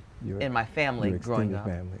have in my family growing up.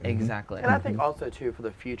 Exactly. And I think also too, for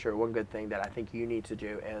the future, one good thing that I think you need to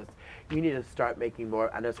do is you need to start making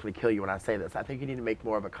more, I know it's going to kill you when I say this, I think you need to make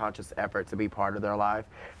more of a conscious effort to be part of their life.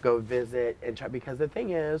 Go visit and try, because the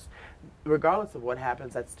thing is, regardless of what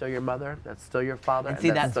happens, that's still your mother, that's still your father. And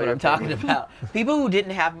see, that's what I'm talking about. People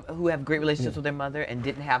who have great relationships with their mother and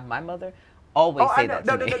didn't have my mother, always say that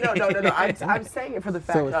to me. No. I'm saying it for the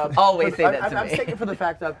fact of... Always say that to me. I'm saying it for the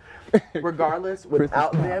fact of, regardless,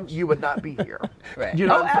 without them, you would not be here. Right. You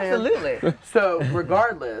know what I'm saying? Absolutely. So,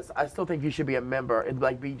 regardless, I still think you should be a member,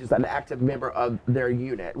 like be just an active member of their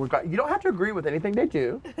unit. You don't have to agree with anything they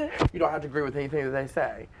do. You don't have to agree with anything that they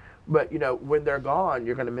say. But, you know, when they're gone,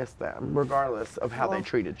 you're going to miss them, regardless of how they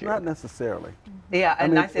treated you. Not necessarily. Yeah,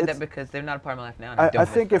 and I say that because they're not a part of my life now. And I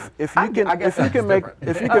think if you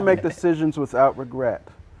can make decisions without regret,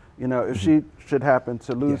 you know, if she should happen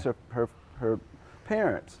to lose her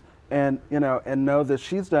parents, and you know, and know that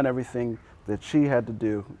she's done everything that she had to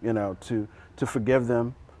do, you know, to forgive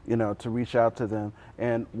them, you know, to reach out to them,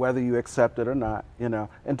 and whether you accept it or not, you know,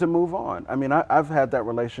 and to move on. I mean, I've had that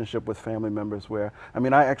relationship with family members where, I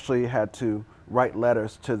mean, I actually had to write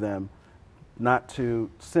letters to them, not to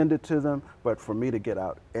send it to them, but for me to get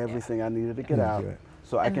out everything I needed to get out,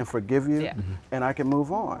 so I can forgive you and I can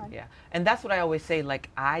move on. Yeah, and that's what I always say. Like,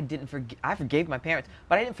 I forgave my parents,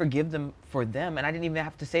 but I didn't forgive them for them, and I didn't even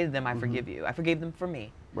have to say to them, "I forgive you." I forgave them for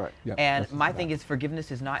me. Right. Yep. And my thing is, forgiveness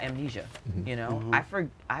is not amnesia. You know, I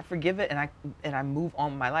forgive it, and I move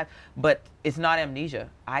on with my life, but it's not amnesia.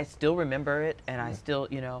 I still remember it, and I still,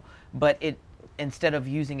 you know, but it. Instead of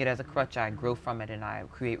using it as a crutch, I grow from it, and I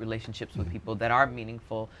create relationships with people that are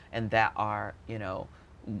meaningful and that are, you know,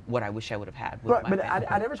 what I wish I would have had with my but family.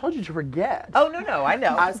 I never told you to forget. Oh, no, I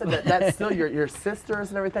know. I said that's still your sisters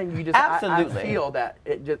and everything. You just Absolutely. I feel that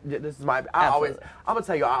this is my. I'm gonna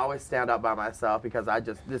tell you, I always stand up by myself because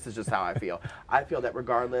this is just how I feel. I feel that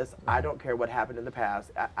regardless, I don't care what happened in the past.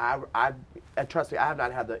 I trust me, I have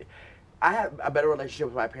not had I had a better relationship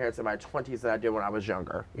with my parents in my 20s than I did when I was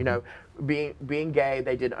younger. You know, being gay,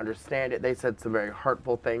 they didn't understand it. They said some very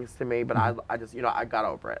hurtful things to me, but I just, you know, I got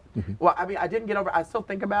over it. Well, I mean, I didn't get over it. I still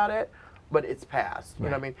think about it, but it's past. You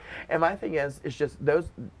know what I mean? And my thing is, it's just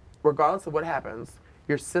those, regardless of what happens,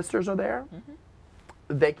 your sisters are there.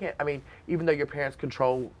 They can't, I mean, even though your parents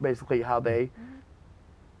control basically how they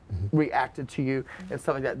reacted to you and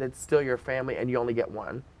stuff like that, that's still your family, and you only get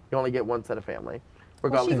one. You only get one set of family.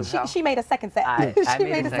 Well, she made a second set. She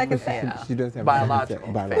made a second set. She does have biological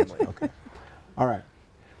a biological family. Okay. All right.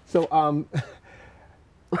 So I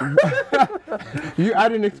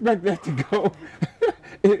didn't expect that to go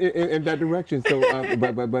in that direction. So,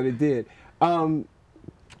 but it did.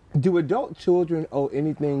 Do adult children owe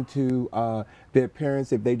anything to their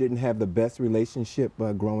parents if they didn't have the best relationship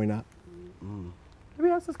growing up? Did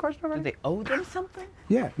we ask this question already? Do they owe them something?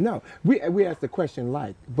 Yeah, no. We asked the question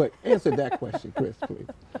but answer that question, Chris, please.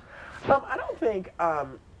 I don't think, I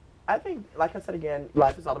think, like I said again,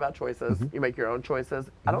 life is all about choices. You make your own choices.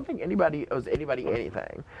 I don't think anybody owes anybody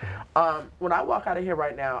anything. When I walk out of here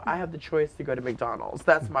right now, I have the choice to go to McDonald's.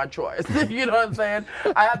 That's my choice. You know what I'm saying?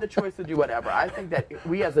 I have the choice to do whatever. I think that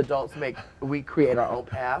we as adults we create our own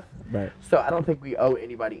path. Right. So I don't think we owe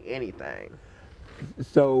anybody anything.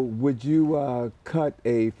 So would you cut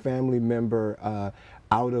a family member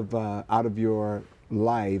out of your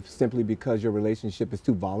life simply because your relationship is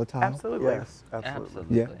too volatile? Absolutely. Yes,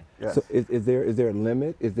 absolutely. Yeah. Yes. So is there a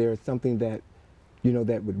limit? Is there something that, you know,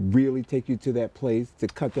 that would really take you to that place to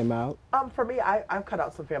cut them out? For me, I've cut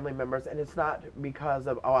out some family members, and it's not because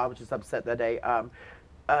of, I was just upset that day.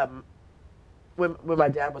 When my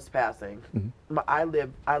dad was passing, I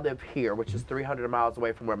live here, which is 300 miles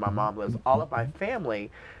away from where my mom lives. All of my family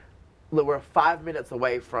were 5 minutes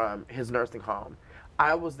away from his nursing home.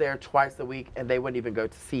 I was there twice a week, and they wouldn't even go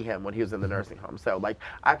to see him when he was in the nursing home. So, like,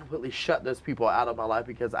 I completely shut those people out of my life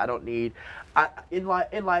because I don't need, in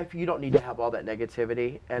life, you don't need to have all that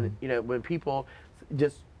negativity. And, you know, when people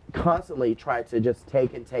just constantly try to just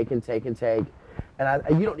take and take and take and take,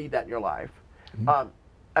 and you don't need that in your life.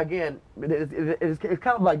 Again, it's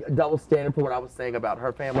kind of like a double standard for what I was saying about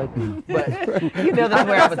her family. But you know that's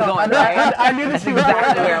where I was going, right? I knew that she was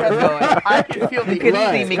exactly where I was going. I can feel the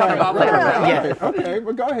see me coming off later. Yes. Okay,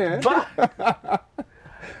 but go ahead.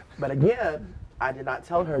 But again, I did not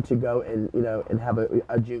tell her to go and, you know, and have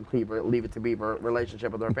a June Cleaver, Leave It to Beaver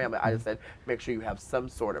relationship with her family. I just said, make sure you have some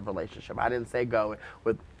sort of relationship. I didn't say go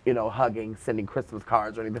with, you know, hugging, sending Christmas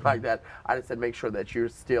cards or anything like that. I just said make sure that you're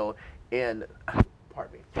still in,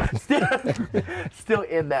 pardon me, still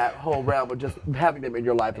in that whole realm of just having them in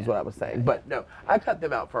your life is what I was saying. But no, I cut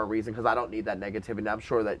them out for a reason because I don't need that negativity. And I'm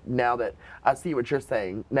sure that now that I see what you're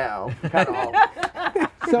saying now, kind of all.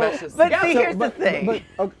 Here's the thing.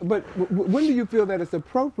 But when do you feel that it's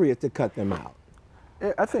appropriate to cut them out?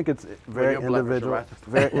 I think it's very individual.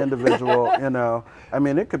 Very individual. You know, I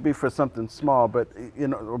mean, it could be for something small, but you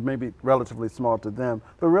know, or maybe relatively small to them,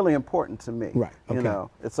 but really important to me. Right. Okay. You know,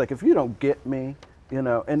 it's like if you don't get me, you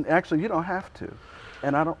know, and actually you don't have to,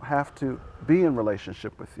 and I don't have to be in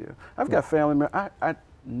relationship with you. I've got family members. I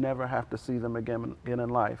never have to see them again in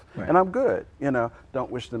life, and I'm good. You know, don't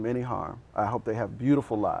wish them any harm. I hope they have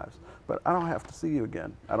beautiful lives, but I don't have to see you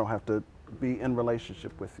again. I don't have to be in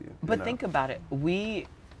relationship with you. But think about it. We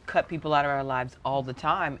cut people out of our lives all the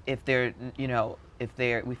time if they're, you know,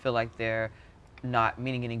 we feel like they're not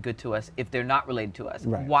meaning any good to us, if they're not related to us.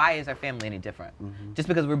 Right. Why is our family any different? Just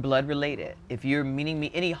because we're blood related. If you're meaning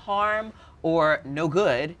me any harm or no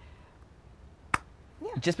good,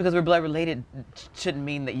 just because we're blood related shouldn't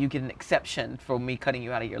mean that you get an exception for me cutting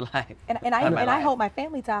you out of your life. And I hold my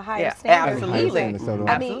family to a higher standard. Absolutely.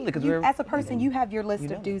 I mean, as a person, you have your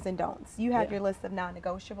list of do's and don'ts. You have your list of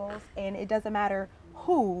non-negotiables, and it doesn't matter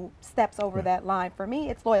who steps over that line. For me,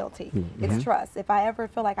 it's loyalty. It's trust. If I ever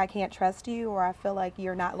feel like I can't trust you, or I feel like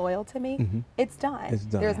you're not loyal to me, it's done.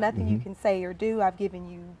 There's nothing you can say or do. I've given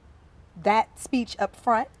you that speech up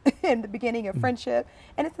front in the beginning of friendship,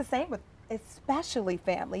 and it's the same with especially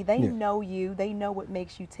family. They know you, they know what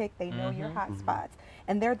makes you tick, they know your hot spots,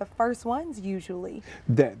 and they're the first ones usually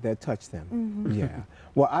that touch them. Yeah.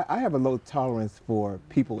 Well, I have a low tolerance for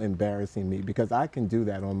people embarrassing me, because I can do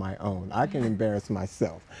that on my own. I can embarrass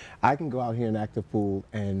myself. I can go out here and act a fool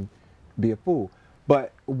and be a fool.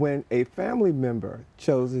 But when a family member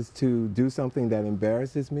chooses to do something that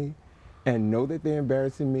embarrasses me, and know that they're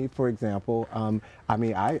embarrassing me, for example, I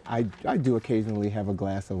mean, I do occasionally have a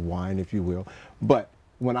glass of wine, if you will, but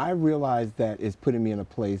when I realize that it's putting me in a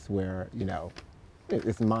place where, you know,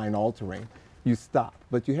 it's mind altering, you stop.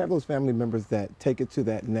 But you have those family members that take it to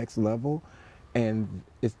that next level, and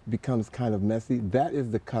it becomes kind of messy. That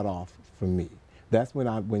is the cutoff for me. That's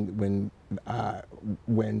when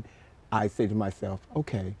when I say to myself,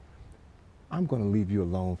 okay, I'm going to leave you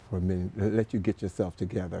alone for a minute, let you get yourself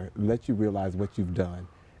together, let you realize what you've done,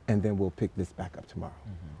 and then we'll pick this back up tomorrow.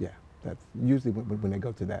 Yeah, that's usually when they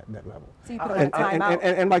go to that level. So you put a time out.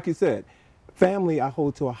 And like you said, family I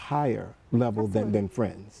hold to a higher level than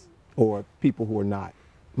friends or people who are not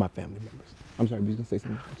my family members. I'm sorry, were you going to say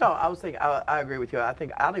something? No, I was thinking, I agree with you. I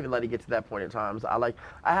think I don't even let it get to that point at times. I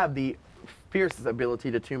have the fiercest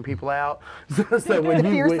ability to tune people out. So when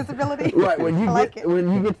ability. Right, when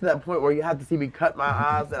you get to that point where you have to see me cut my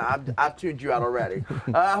eyes, and I've tuned you out already.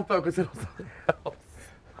 I'm focusing on something else.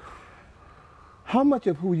 How much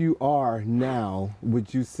of who you are now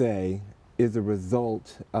would you say is a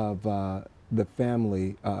result of the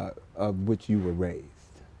family of which you were raised?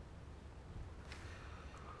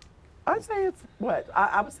 I'd say it's what?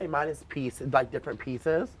 I would say mine is like different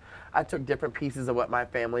pieces. I took different pieces of what my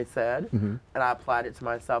family said, and I applied it to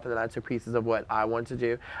myself, and then I took pieces of what I wanted to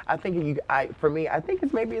do. I think for me, I think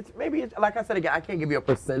it's maybe it's like I said again, I can't give you a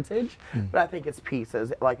percentage, but I think it's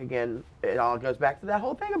pieces. Like again, it all goes back to that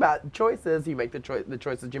whole thing about choices. You make the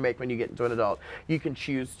choices you make when you get into an adult. You can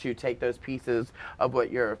choose to take those pieces of what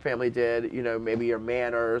your family did, you know, maybe your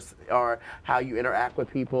manners or how you interact with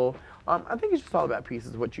people. I think it's just all about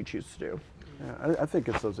pieces, what you choose to do. Yeah, I think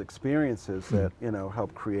it's those experiences that, you know,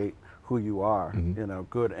 help create who you are, you know,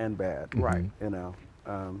 good and bad. Right. You know,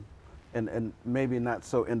 and maybe not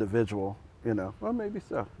so individual, you know, well, maybe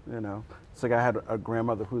so, you know. It's like I had a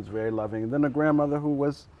grandmother who was very loving, and then a grandmother who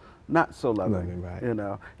was not so loving, right. You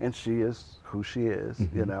know, and she is who she is,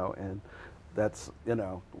 you know, and that's, you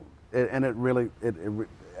know, and it really,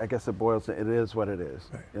 I guess it boils to, it is what it is,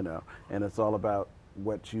 right. You know, and it's all about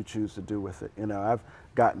what you choose to do with it. You know, I've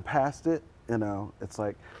gotten past it. You know, it's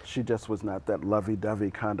like she just was not that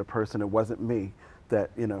lovey-dovey kind of person. It wasn't me that,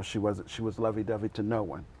 you know, she was lovey-dovey to no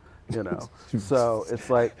one, you know. So it's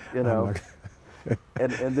like, you know,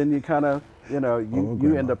 and then you kind of, you know,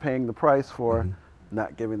 you end up paying the price for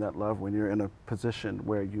not giving that love when you're in a position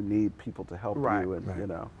where you need people to help you, and you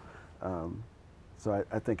know. So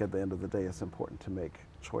I think at the end of the day, it's important to make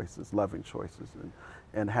choices, loving choices,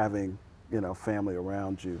 and having, you know, family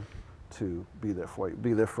around you to be there for you,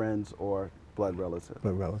 be their friends or blood relatives.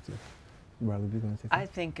 Blood relatives. Riley, you going to say something? I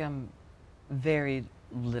think very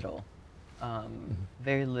little,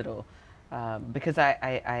 very little, because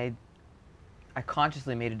I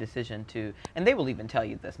consciously made a decision to, and they will even tell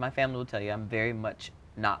you this. My family will tell you I'm very much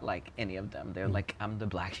not like any of them. They're like I'm the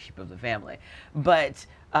black sheep of the family, but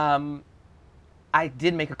I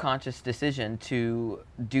did make a conscious decision to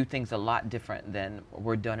do things a lot different than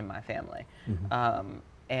were done in my family.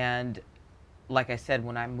 And like I said,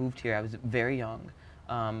 when I moved here, I was very young,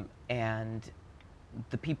 and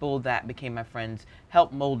the people that became my friends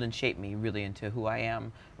helped mold and shape me really into who I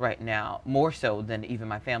am right now, more so than even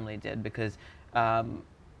my family did, because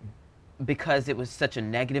it was such a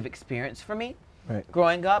negative experience for me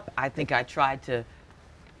growing up. I think I tried to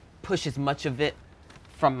push as much of it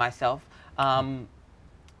from myself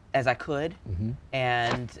as I could,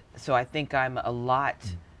 and so I think I'm a lot.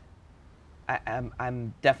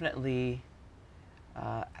 I'm definitely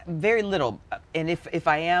very little, and if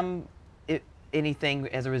I am anything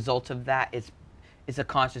as a result of that, it's a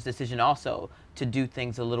conscious decision also to do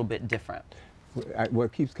things a little bit different.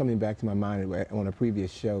 What keeps coming back to my mind, on a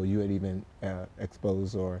previous show, you had even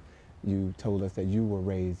exposed or you told us that you were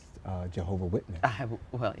raised Jehovah's Witness.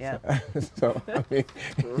 Well, yeah. So I mean,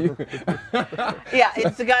 yeah,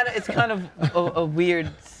 it's kind of a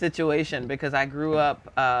weird situation because I grew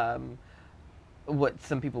up what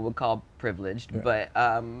some people would call privileged, but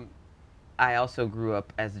I also grew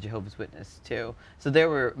up as a Jehovah's Witness too. So there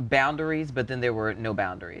were boundaries, but then there were no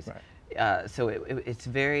boundaries. Right. So it's a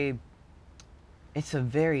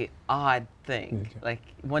very odd thing. Okay. Like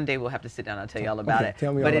one day we'll have to sit down and tell you all about it.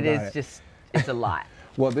 Tell me but all it about is it. just, it's a lot.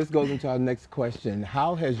 Well, this goes into our next question.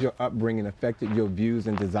 How has your upbringing affected your views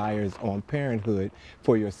and desires on parenthood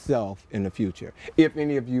for yourself in the future, if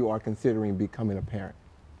any of you are considering becoming a parent?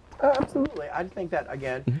 Absolutely. I think that,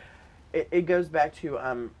 again, it goes back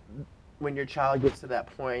to when your child gets to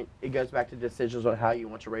that point, it goes back to decisions on how you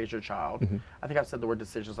want to raise your child. I think I've said the word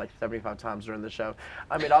decisions like 75 times during the show.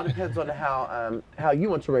 I mean, it all depends on how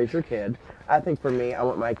you want to raise your kid. I think for me, I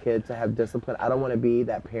want my kid to have discipline. I don't want to be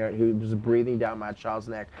that parent who's breathing down my child's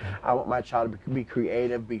neck. I want my child to be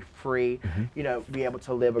creative, be free, you know, be able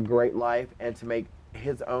to live a great life and to make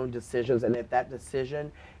his own decisions. And if that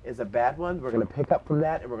decision is a bad one, we're going to pick up from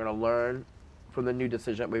that and we're going to learn from the new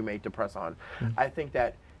decision that we made to press on. I think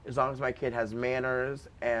that as long as my kid has manners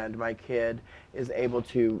and my kid is able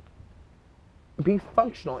to be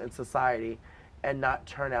functional in society and not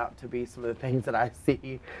turn out to be some of the things that I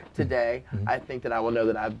see today, I think that I will know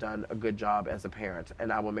that I've done a good job as a parent,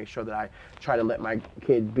 and I will make sure that I try to let my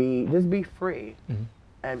kid just be free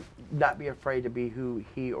and not be afraid to be who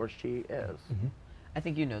he or she is. I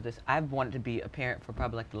think you know this. I've wanted to be a parent for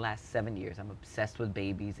probably like the last 7 years. I'm obsessed with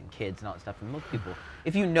babies and kids and all that stuff. And most people,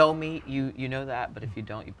 if you know me, you know that. But if you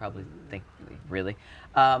don't, you probably think, really.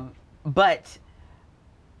 But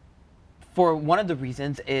for one of the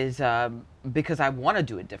reasons is because I want to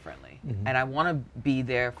do it differently. And I want to be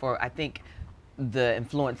there for, I think the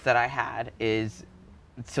influence that I had is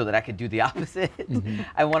so that I could do the opposite.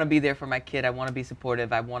 I want to be there for my kid. I want to be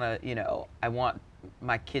supportive. I want to, you know, I want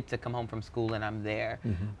my kid to come home from school and I'm there,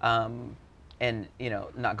 and you know,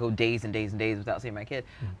 not go days and days and days without seeing my kid.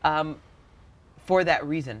 For that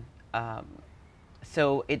reason,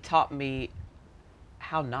 so it taught me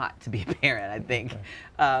how not to be a parent, I think,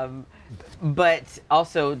 but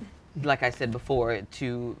also, like I said before,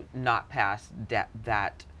 to not pass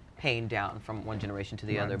that pain down from one generation to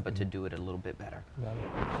the other, but to do it a little bit better.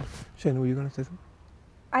 Shaina, were you going to say something?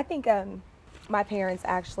 I think my parents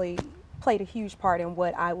actually played a huge part in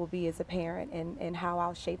what I will be as a parent and how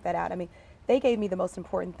I'll shape that out. I mean, they gave me the most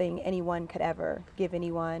important thing anyone could ever give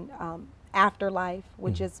anyone. Afterlife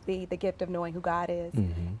would just be the gift of knowing who God is.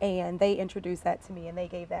 And they introduced that to me and they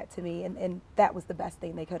gave that to me, and that was the best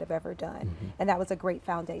thing they could have ever done. And that was a great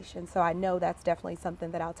foundation. So I know that's definitely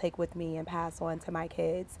something that I'll take with me and pass on to my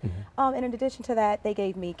kids. And in addition to that, they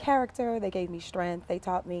gave me character, they gave me strength, they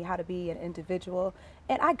taught me how to be an individual.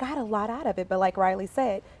 And I got a lot out of it, but like Riley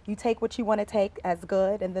said, you take what you want to take as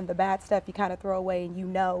good, and then the bad stuff you kind of throw away, and you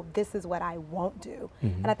know, this is what I won't do.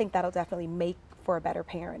 And I think that'll definitely make for a better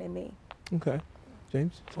parent in me. Okay.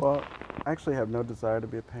 James? Well, I actually have no desire to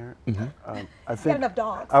be a parent. I think you got enough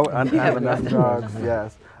dogs. I have enough dogs,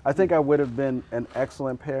 yes. I think I would have been an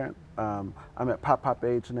excellent parent. I'm at pop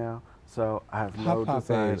age now, so I have no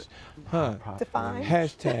desire. Age. Huh. Define.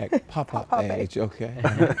 Hashtag pop age. Okay.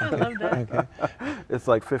 I love that. Okay. It's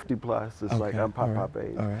like 50 plus. It's like I'm pop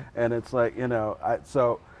age. And it's like, you know,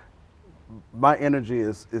 so my energy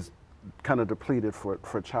is kind of depleted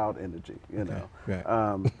for child energy, you know.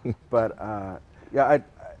 But yeah,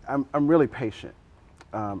 I'm really patient.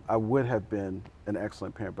 I would have been an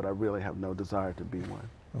excellent parent, but I really have no desire to be one.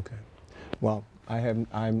 Okay. Well,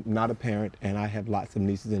 I'm not a parent, and I have lots of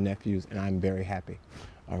nieces and nephews, and I'm very happy.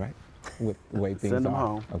 All right, with the way things Send them are.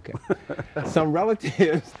 home. Okay. Some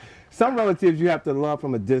relatives you have to love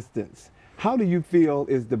from a distance. How do you feel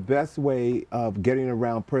is the best way of getting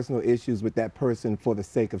around personal issues with that person for the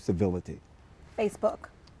sake of civility? Facebook.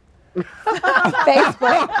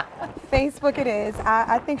 Facebook it is.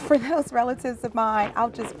 I think for those relatives of mine, I'll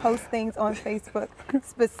just post things on Facebook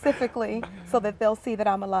specifically so that they'll see that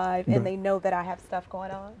I'm alive and they know that I have stuff going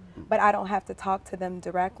on. But I don't have to talk to them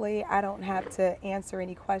directly. I don't have to answer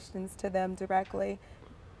any questions to them directly.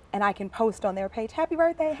 And I can post on their page, happy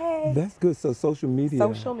birthday, hey. That's good. So social media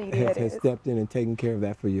has is. stepped in and taken care of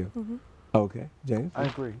that for you. Okay. James? I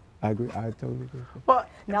agree. I totally agree. Well,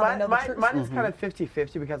 Now they know the truth. mine is kind of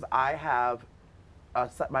 50-50 because I have,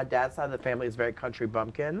 my dad's side of the family is very country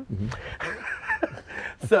bumpkin.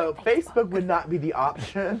 So Facebook would not be the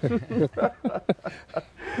option.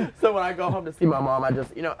 So when I go home to see my mom, I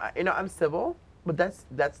just, I'm civil. But that's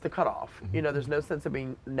the cutoff. You know, there's no sense of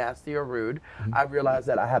being nasty or rude. I realize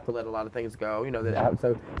that I have to let a lot of things go. You know, that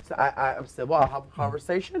so I said, well, I'll have a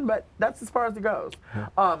conversation, but that's as far as it goes.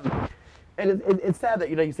 And it's sad that,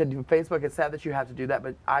 you know, you said Facebook, it's sad that you have to do that,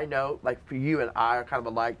 but I know, like, for you and I are kind of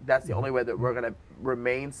alike, that's the only way that we're going to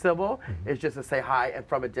remain civil, is just to say hi and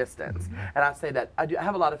from a distance. And I say that, I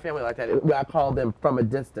have a lot of family like that. I call them from a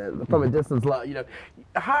distance, love, you know,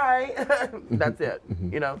 hi, that's it,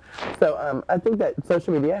 you know. So I think that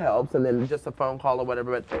social media helps, and then just a phone call or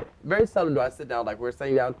whatever, but very seldom do I sit down, like we're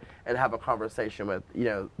sitting down and have a conversation with, you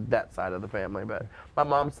know, that side of the family. But my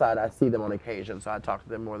mom's side, I see them on occasion, so I talk to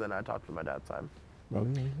them more than I talk to my dad's side.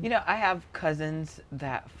 You know, I have cousins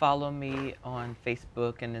that follow me on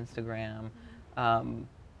Facebook and Instagram.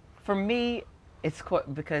 For me, it's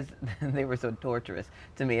because they were so torturous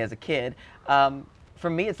to me as a kid. For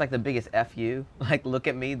me, it's like the biggest F you. Like, look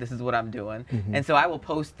at me, this is what I'm doing. And so I will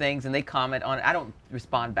post things and they comment on it. I don't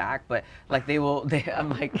respond back, but like I'm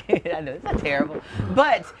like, I know, it's not terrible.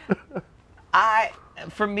 But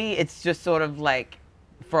for me, it's just sort of like,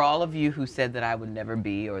 for all of you who said that I would never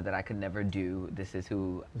be or that I could never do, this is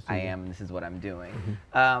who I am, this is what I'm doing.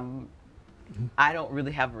 I don't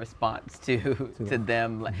really have a response to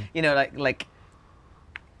them, you know, like.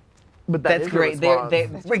 But that's great.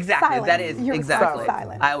 Exactly. Silence. That is exactly.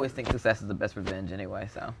 Silence. I always think success is the best revenge, anyway.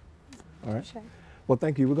 So. All right. Well,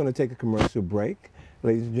 thank you. We're going to take a commercial break,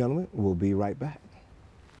 ladies and gentlemen. We'll be right back.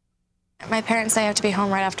 My parents say I have to be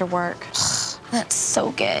home right after work. That's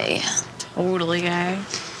so gay. Totally gay.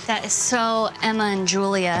 That is so Emma and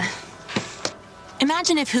Julia.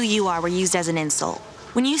 Imagine if who you are were used as an insult.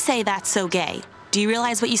 When you say that's so gay, do you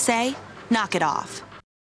realize what you say? Knock it off.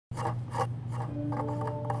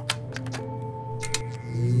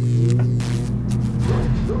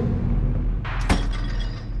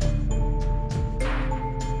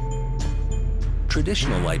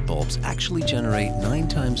 Traditional light bulbs actually generate 9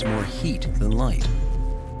 times more heat than light.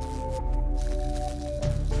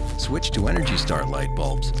 Switch to Energy Star light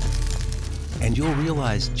bulbs, and you'll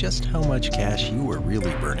realize just how much cash you were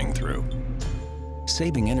really burning through.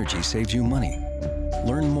 Saving energy saves you money.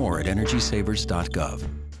 Learn more at EnergySavers.gov.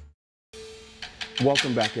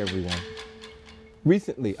 Welcome back, everyone.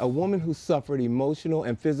 Recently, a woman who suffered emotional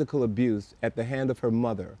and physical abuse at the hand of her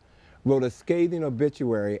mother wrote a scathing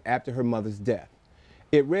obituary after her mother's death.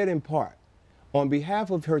 It read in part, on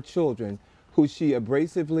behalf of her children, who she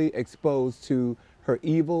abrasively exposed to her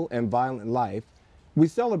evil and violent life, we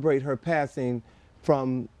celebrate her passing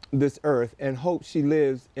from this earth and hope she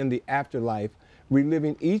lives in the afterlife,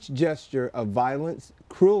 reliving each gesture of violence,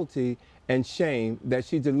 cruelty, and shame that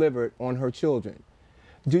she delivered on her children.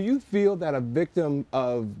 Do you feel that a victim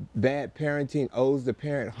of bad parenting owes the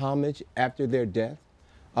parent homage after their death?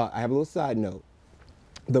 I have a little side note.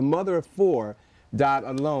 The mother of 4 died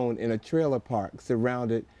alone in a trailer park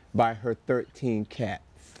surrounded by her 13 cats.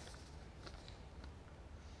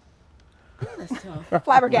 That's tough.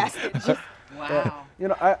 Flabbergasted. Wow. You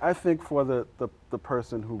know, I think for the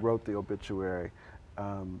person who wrote the obituary,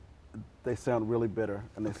 they sound really bitter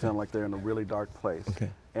and they sound like they're in a really dark place. Okay.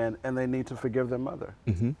 And they need to forgive their mother.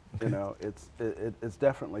 Okay. You know, it's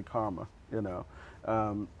definitely karma. You know,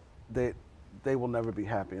 they will never be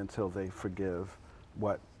happy until they forgive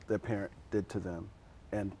what their parent did to them,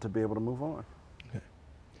 and to be able to move on. Okay.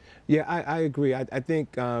 Yeah, I agree. I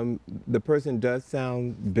think the person does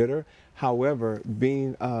sound bitter. However,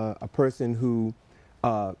 being a person who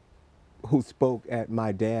spoke at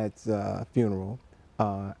my dad's funeral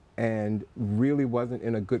and really wasn't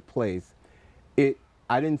in a good place,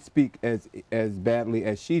 I didn't speak as badly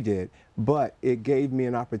as she did, but it gave me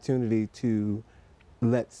an opportunity to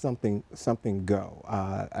let something go.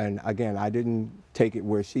 And again, I didn't take it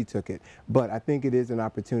where she took it, but I think it is an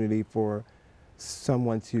opportunity for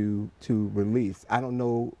someone to release. I don't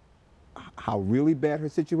know how really bad her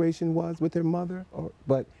situation was with her mother,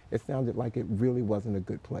 but it sounded like it really wasn't a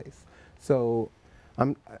good place. So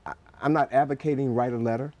I'm not advocating write a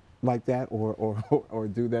letter like that or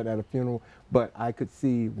do that at a funeral, but I could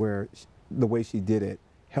see where the way she did it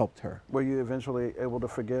helped her. Were you eventually able to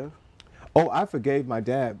forgive? Oh, I forgave my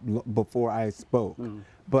dad before I spoke,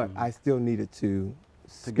 but I still needed to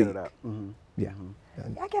speak. Get it out. Yeah.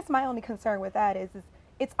 I guess my only concern with that is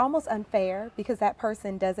it's almost unfair because that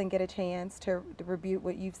person doesn't get a chance to rebuke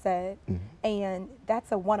what you've said. And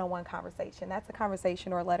that's a one-on-one conversation. That's a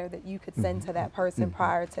conversation or a letter that you could send to that person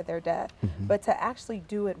prior to their death. But to actually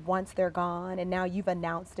do it once they're gone and now you've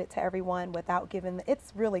announced it to everyone without giving,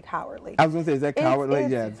 it's really cowardly. I was going to say, is that cowardly?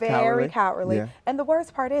 It's yeah, very cowardly. Yeah. And the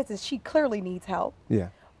worst part is she clearly needs help. Yeah.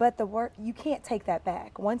 But the work, you can't take that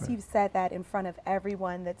back. Once you've said that in front of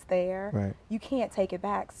everyone that's there, you can't take it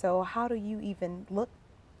back. So how do you even look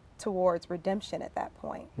towards redemption at that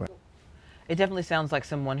point? It definitely sounds like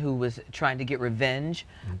someone who was trying to get revenge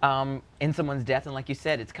in someone's death. And like you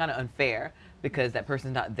said, it's kind of unfair because that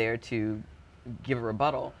person's not there to give a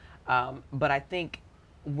rebuttal. But I think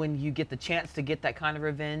when you get the chance to get that kind of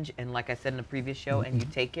revenge, and like I said in the previous show, and you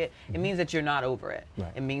take it, it means that you're not over it.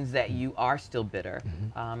 It means that you are still bitter.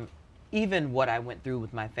 Even what I went through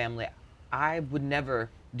with my family, I would never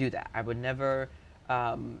do that. I would never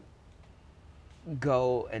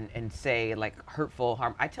go and say like hurtful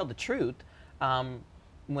harm. I tell the truth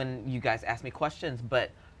when you guys ask me questions,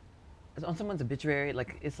 but on someone's obituary,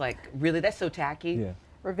 like it's like, really, that's so tacky.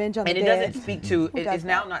 Revenge on the dead. And it doesn't speak to, it's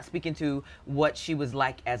now not speaking to what she was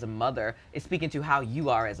like as a mother. It's speaking to how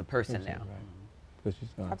you are as a person now.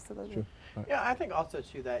 Absolutely. Yeah, I think also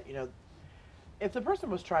too that, you know, if the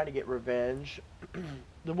person was trying to get revenge,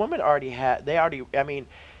 the woman already had, I mean,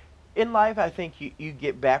 in life, I think you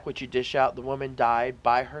get back what you dish out. The woman died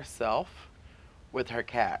by herself with her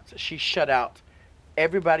cats. She shut out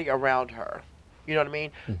everybody around her. You know what I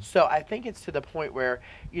mean? So I think it's to the point where,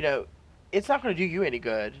 you know, it's not going to do you any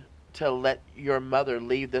good to let your mother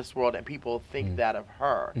leave this world and people think that of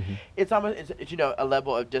her. It's almost, it's, you know, a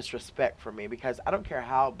level of disrespect for me, because I don't care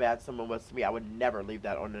how bad someone was to me, I would never leave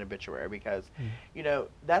that on an obituary, because, you know,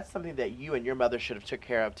 that's something that you and your mother should have took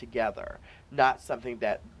care of together, not something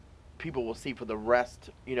that people will see for the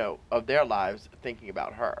rest, you know, of their lives thinking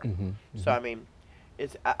about her. So, I mean,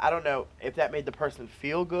 it's, I don't know if that made the person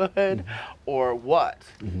feel good or what.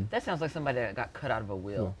 That sounds like somebody that got cut out of a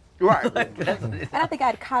will. Right. And I think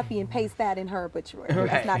I'd copy and paste that in her obituary.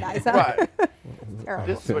 That's not nice. Right. Terrible.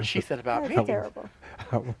 This is what she said about me. That's terrible.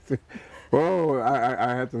 Oh,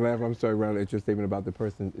 I had to laugh. I'm sorry, around your statement about the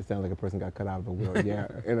person. It sounds like a person got cut out of a will. Yeah,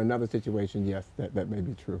 in another situation, yes, that may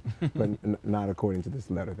be true, but not according to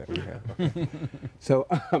this letter that we have. So,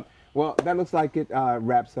 well, that looks like it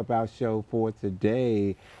wraps up our show for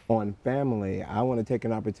today on family. I want to take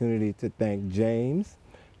an opportunity to thank James,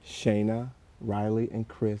 Shaina, Riley, and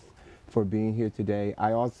Chris for being here today.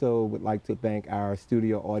 I also would like to thank our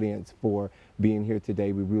studio audience for being here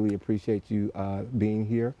today. We really appreciate you being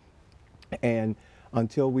here. And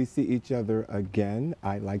until we see each other again,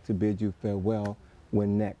 I'd like to bid you farewell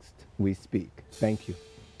when next we speak. Thank you.